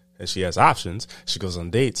single, and she has options, she goes on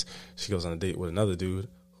dates. She goes on a date with another dude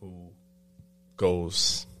who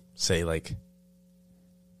goes, say, like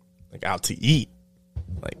out to eat.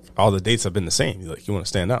 Like all the dates have been the same. Like you want to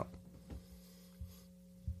stand out.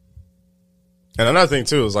 And another thing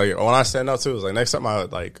too is like when I stand out too is like next time I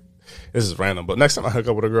this is random, but next time I hook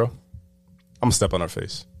up with a girl, I'm gonna step on her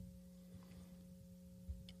face.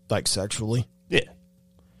 Like sexually? Yeah.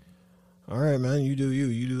 All right, man. You do you.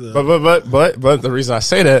 You do that. But the reason I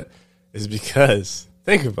say that is because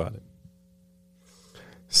think about it.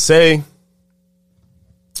 Say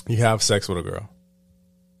you have sex with a girl,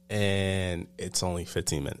 and it's only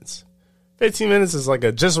 15 minutes. 15 minutes is like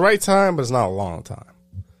a just right time, but it's not a long time.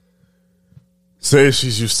 Say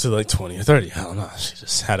she's used to like 20 or 30. I don't know. She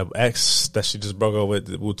just had an ex that she just broke up with.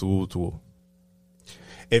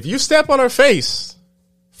 If you step on her face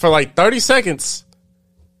for like 30 seconds,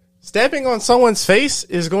 stepping on someone's face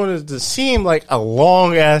is going to seem like a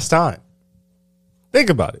long ass time. Think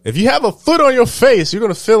about it. If you have a foot on your face, you're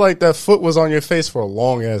going to feel like that foot was on your face for a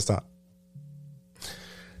long ass time.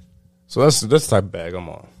 So that's the type of bag I'm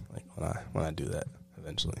on. Like when I do that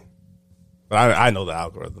eventually. But I know the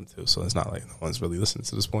algorithm too, so it's not like no one's really listening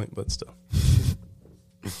to this point, but still.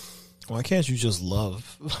 Why can't you just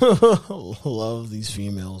love these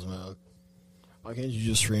females, man? Why can't you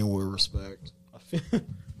just treat them with respect?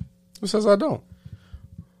 Who says I don't?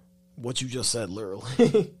 What you just said,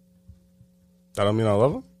 literally. That don't mean I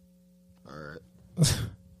love them? All right.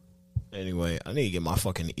 Anyway, I need to get my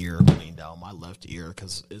fucking ear cleaned out, my left ear,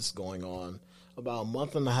 because it's going on about a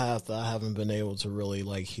month and a half that I haven't been able to really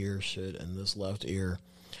like hear shit in this left ear,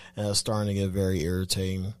 and it's starting to get very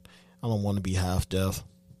irritating. I don't want to be half deaf.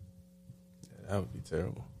 Yeah, that would be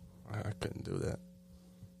terrible. I couldn't do that.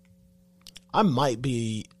 I might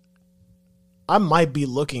be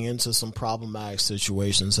looking into some problematic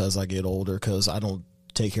situations as I get older because I don't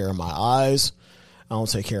take care of my eyes. I don't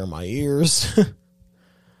take care of my ears.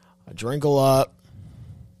 I drink a lot.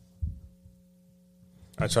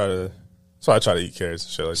 I try to eat carrots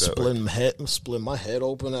and shit like that. Split my head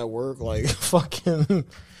open at work, like fucking.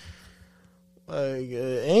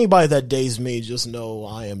 Anybody that dates me just know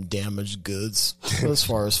I am damaged goods as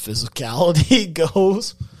far as physicality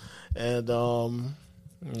goes, and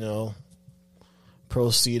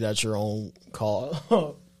proceed at your own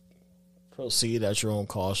proceed at your own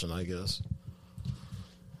caution, I guess.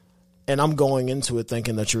 And I'm going into it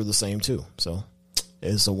thinking that you're the same too, so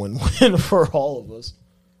it's a win-win for all of us.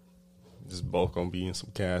 Just both gonna be in some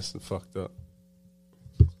cast and fucked up.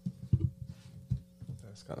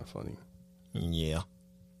 That's kind of funny. Yeah.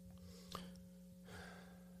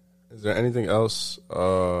 Is there anything else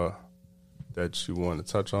that you want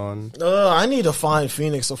to touch on? I need to find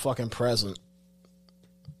Phoenix a fucking present.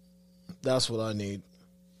 That's what I need.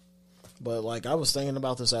 But like I was thinking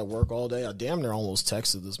about this at work all day. I damn near almost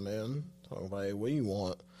texted this man. Talking about, hey, what do you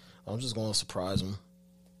want? I'm just going to surprise him.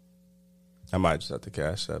 I might just have to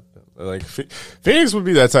cash that. Like Phoenix would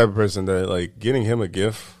be that type of person that like getting him a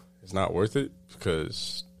gift is not worth it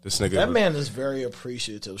because This nigga. That man is very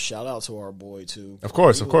appreciative. Shout out to our boy too. Of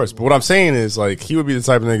course. But what I'm saying is, like, he would be the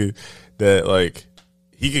type of nigga that, like,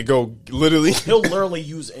 he could go literally. He'll literally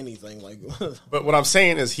use anything. Like, but what I'm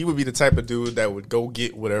saying is, he would be the type of dude that would go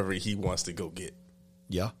get whatever he wants to go get.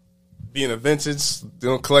 yeah. Being a vintage,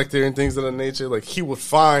 collector and things of that nature, like, he would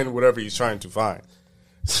find whatever he's trying to find.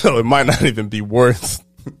 So it might not even be worth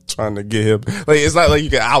trying to get him. Like, it's not like you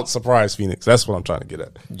can out surprise Phoenix. That's what I'm trying to get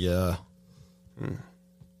at. Yeah.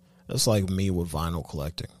 That's like me with vinyl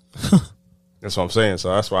collecting. That's what I'm saying.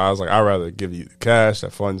 So that's why I was like, I'd rather give you the cash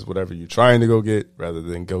that funds whatever you're trying to go get rather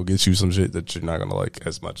than go get you some shit that you're not going to like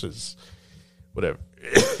as much as whatever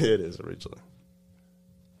it is originally.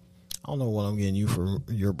 I don't know what I'm getting you for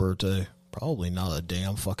your birthday. Probably not a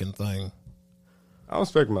damn fucking thing. I don't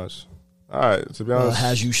expect much. All right, to be honest.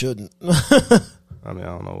 As you shouldn't. I mean, I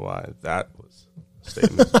don't know why that was a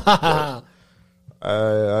statement.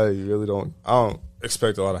 I really don't. I don't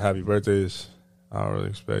expect a lot of happy birthdays. I don't really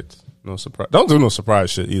expect no surprise. Don't do no surprise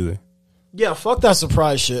shit either. Yeah, fuck that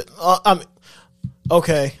surprise shit.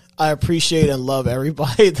 Okay, I appreciate and love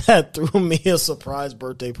everybody that threw me a surprise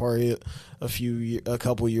birthday party a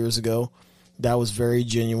couple years ago. That was very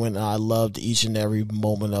genuine, and I loved each and every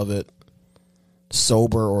moment of it,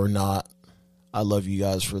 sober or not. I love you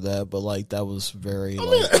guys for that, but like that was very.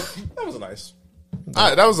 That was nice.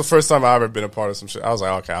 That was the first time I ever been a part of some shit. I was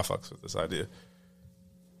like, okay, I fucks with this idea.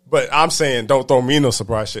 But I'm saying, don't throw me no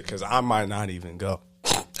surprise shit because I might not even go.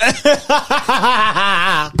 That's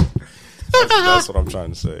what I'm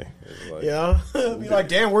trying to say. Like, yeah, be like,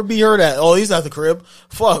 damn, where B Heard at? Oh, he's at the crib.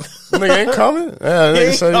 Fuck, nigga ain't coming. Yeah,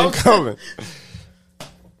 nigga said he ain't coming.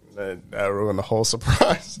 That ruined the whole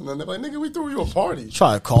surprise. And then they're like, nigga, we threw you a party.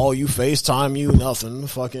 Try to call you, FaceTime you, nothing.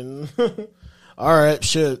 Fucking. All right,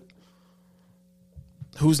 shit.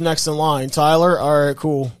 Who's next in line? Tyler? All right,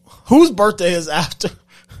 cool. Whose birthday is after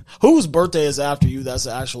you that's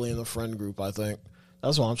actually in the friend group, I think.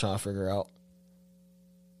 That's what I'm trying to figure out.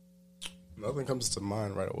 Nothing comes to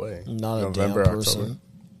mind right away. Not November, a damn person. October.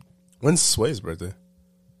 When's Sway's birthday?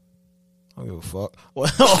 I don't give a fuck.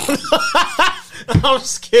 Well, I'm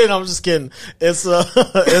just kidding.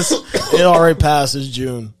 It already passed. It's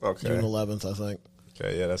June. Okay. June 11th, I think.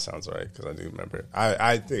 Okay, yeah, that sounds right because I do remember.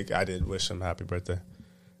 I think I did wish him happy birthday.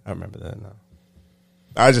 I remember that now.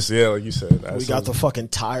 I just, yeah, like you said. We got the fucking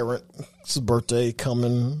tyrant's birthday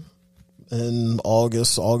coming in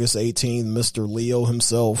August 18th. Mr. Leo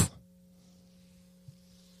himself.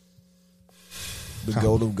 The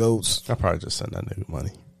goat of goats. I'll probably just send that nigga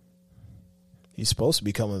money. He's supposed to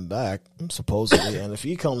be coming back, supposedly. And if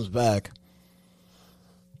he comes back.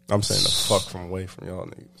 I'm saying the fuck from away from y'all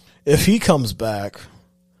niggas. If he comes back,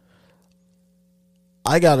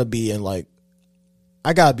 I gotta be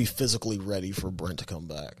physically ready for Brent to come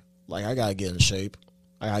back. Like, I gotta get in shape.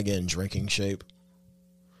 I gotta get in drinking shape.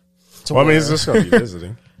 Well, I mean, it's just gonna be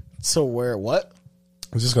visiting. So where, what?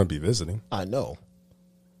 It's just gonna be visiting. I know.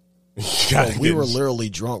 We were literally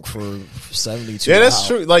drunk for 72 Yeah, that's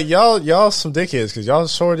true. Like, y'all some dickheads because y'all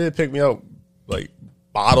sure did pick me up. Like,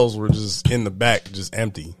 bottles were just in the back, just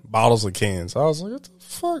empty. Bottles of cans. I was like, what the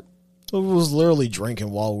fuck? It was literally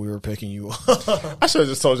drinking while we were picking you up. I should have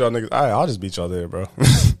just told y'all niggas, all right, I'll just beat y'all there, bro.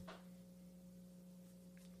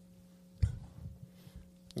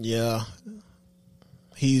 Yeah.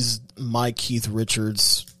 He's my Keith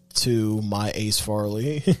Richards to my Ace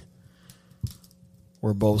Farley.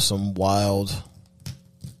 We're both some wild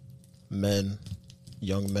men,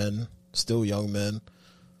 young men, still young men.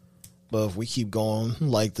 But if we keep going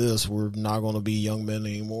like this, we're not going to be young men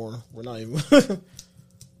anymore. We're not even.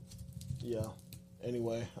 Yeah.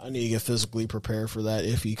 Anyway, I need to get physically prepared for that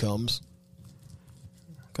if he comes.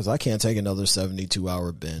 Because I can't take another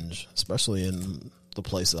 72-hour binge, especially in the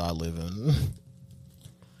place that I live in.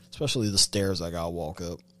 Especially the stairs I got to walk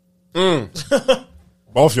up.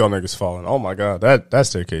 Both y'all niggas falling. Oh my god, that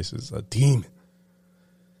staircase is a demon.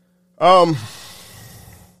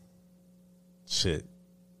 Shit.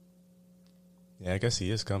 Yeah, I guess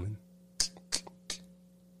he is coming.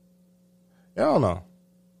 Yeah, I don't know.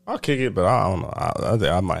 I'll kick it, but I don't know. I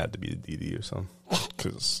think I might have to be a DD or something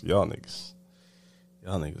because y'all niggas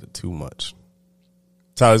are too much.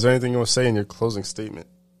 Tyler, is there anything you want to say in your closing statement?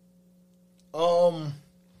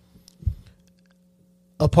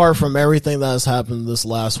 Apart from everything that has happened this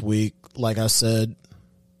last week, like I said,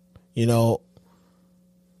 you know,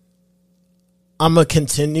 I'm going to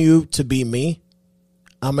continue to be me.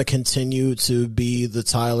 I'm going to continue to be the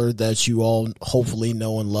Tyler that you all hopefully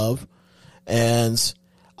know and love. And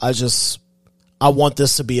I want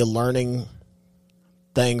this to be a learning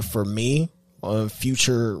thing for me on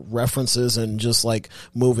future references and just like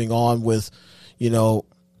moving on with, you know,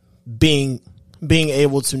 being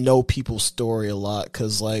able to know people's story a lot,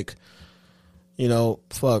 because like, you know,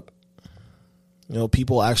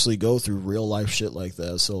 people actually go through real life shit like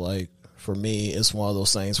that. So like for me, it's one of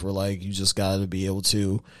those things where like you just got to be able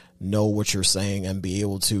to know what you're saying and be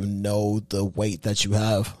able to know the weight that you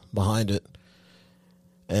have behind it,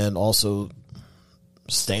 and also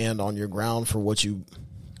stand on your ground for what you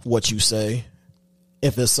say.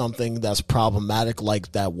 If it's something that's problematic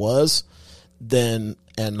like that was, then,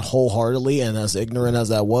 and wholeheartedly and as ignorant as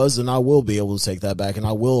that was, then I will be able to take that back and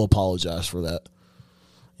I will apologize for that.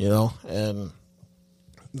 You know, and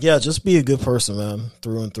yeah, just be a good person, man,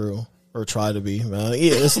 through and through, or try to be, man.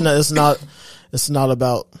 Yeah, it's not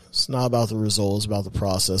about the result, it's about the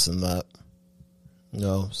process and that. You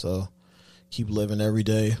know, so keep living every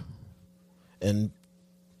day and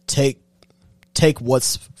take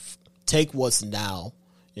what's now,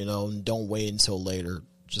 you know, and don't wait until later.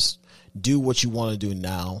 Just do what you want to do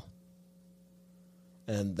now.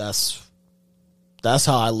 And that's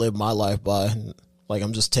how I live my life by. Like,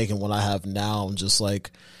 I'm just taking what I have now and just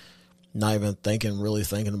like not even really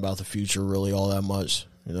thinking about the future really all that much,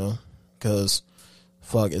 you know, because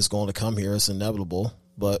fuck, it's going to come here. It's inevitable.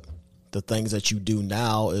 But the things that you do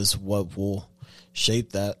now is what will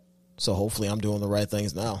shape that. So hopefully I'm doing the right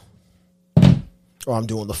things now, or I'm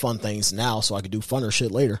doing the fun things now so I can do funner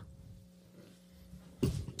shit later.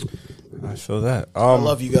 I feel that. I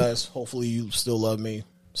love you guys. Hopefully you still love me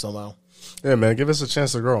somehow. Yeah, man. Give us a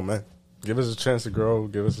chance to grow, man. Give us a chance to grow.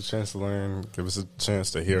 Give us a chance to learn. Give us a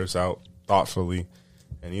chance to hear us out thoughtfully.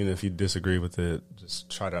 And even if you disagree with it,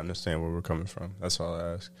 just try to understand where we're coming from. That's all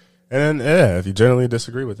I ask. And then, yeah, if you generally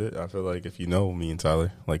disagree with it, I feel like if you know me and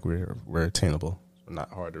Tyler, like we're attainable. We're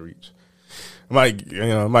not hard to reach. It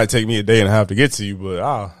might take me a day and a half to get to you, but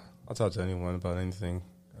I'll talk to anyone about anything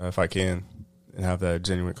if I can, and have that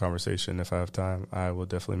genuine conversation. If I have time, I will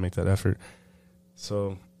definitely make that effort.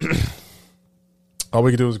 So all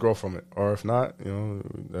we can do is grow from it. Or if not, you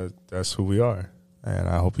know, that's who we are. And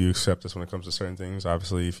I hope you accept us when it comes to certain things.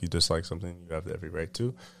 Obviously, if you dislike something, you have every right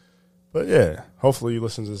to. But yeah, hopefully you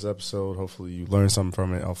listen to this episode. Hopefully you learn something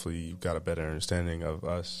from it. Hopefully you got a better understanding of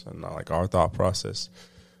us and like our thought process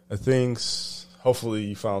of things. Hopefully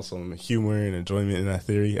you found some humor and enjoyment in that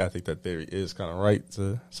theory. I think that theory is kind of right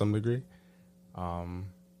to some degree.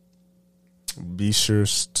 Be sure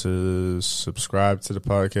to subscribe to the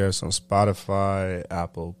podcast on Spotify,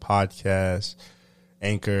 Apple Podcasts,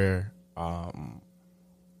 Anchor.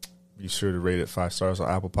 Be sure to rate it 5 stars on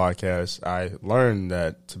Apple Podcasts. I learned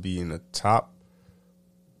that to be in the top,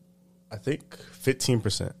 I think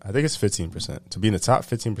 15%. I think it's 15%. To be in the top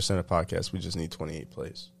 15% of podcasts, we just need 28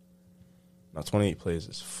 plays. Now, 28 plays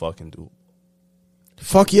is fucking doable.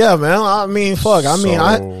 Fuck yeah, man. I mean, fuck. I mean,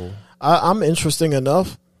 I'm interesting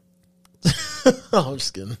enough. I'm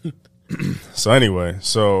just kidding. So anyway,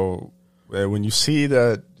 when you see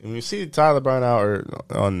Tyler Brown out or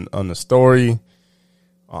on the story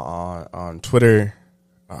on Twitter,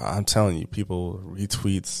 I'm telling you, people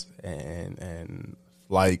retweets and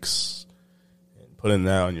likes and putting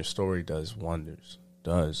that on your story does wonders.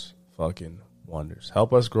 Does fucking wonders.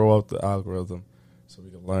 Help us grow up the algorithm so we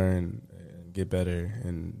can learn and get better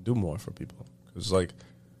and do more for people. Because, like,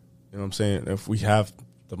 you know what I'm saying? If we have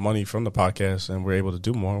the money from the podcast and we're able to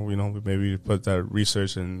do more, you know, we maybe put that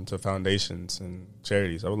research into foundations and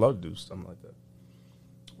charities. I would love to do something like that.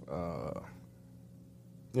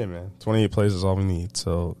 Yeah, man. 28 plays is all we need.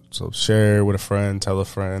 So share with a friend, tell a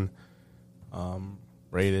friend,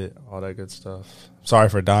 rate it, all that good stuff. Sorry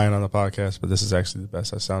for dying on the podcast, but this is actually the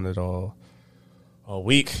best I sounded all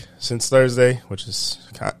week since Thursday, which is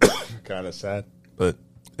kind of sad, but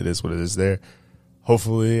it is what it is there.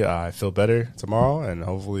 Hopefully I feel better tomorrow, and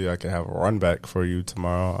hopefully I can have a run back for you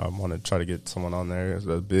tomorrow. I want to try to get someone on there. It's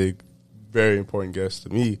a big, very important guest to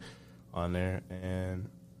me on there, and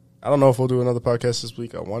I don't know if we'll do another podcast this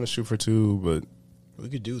week. I want to shoot for 2, but we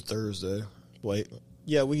could do Thursday. Wait,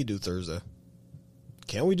 yeah, we could do Thursday.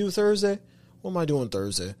 Can we do Thursday? What am I doing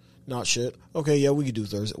Thursday? Not shit. Okay, yeah, we could do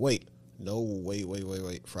Thursday. Wait,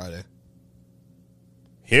 Friday.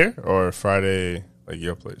 Here or Friday, like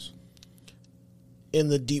your place? In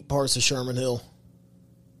the deep parts of Sherman Hill.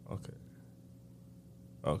 Okay.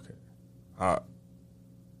 Let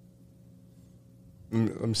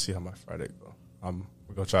me see how my Friday go.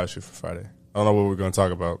 We're going to try to shoot for Friday. I don't know what we're going to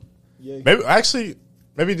talk about. Yeah.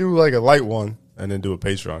 Maybe do like a light one and then do a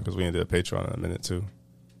Patreon, because we can do a Patreon in a minute too.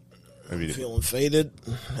 Maybe feeling faded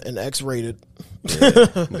and X-rated. Yeah,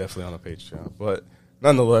 definitely on a Patreon. But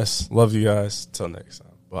nonetheless, love you guys. Till next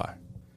time. Bye.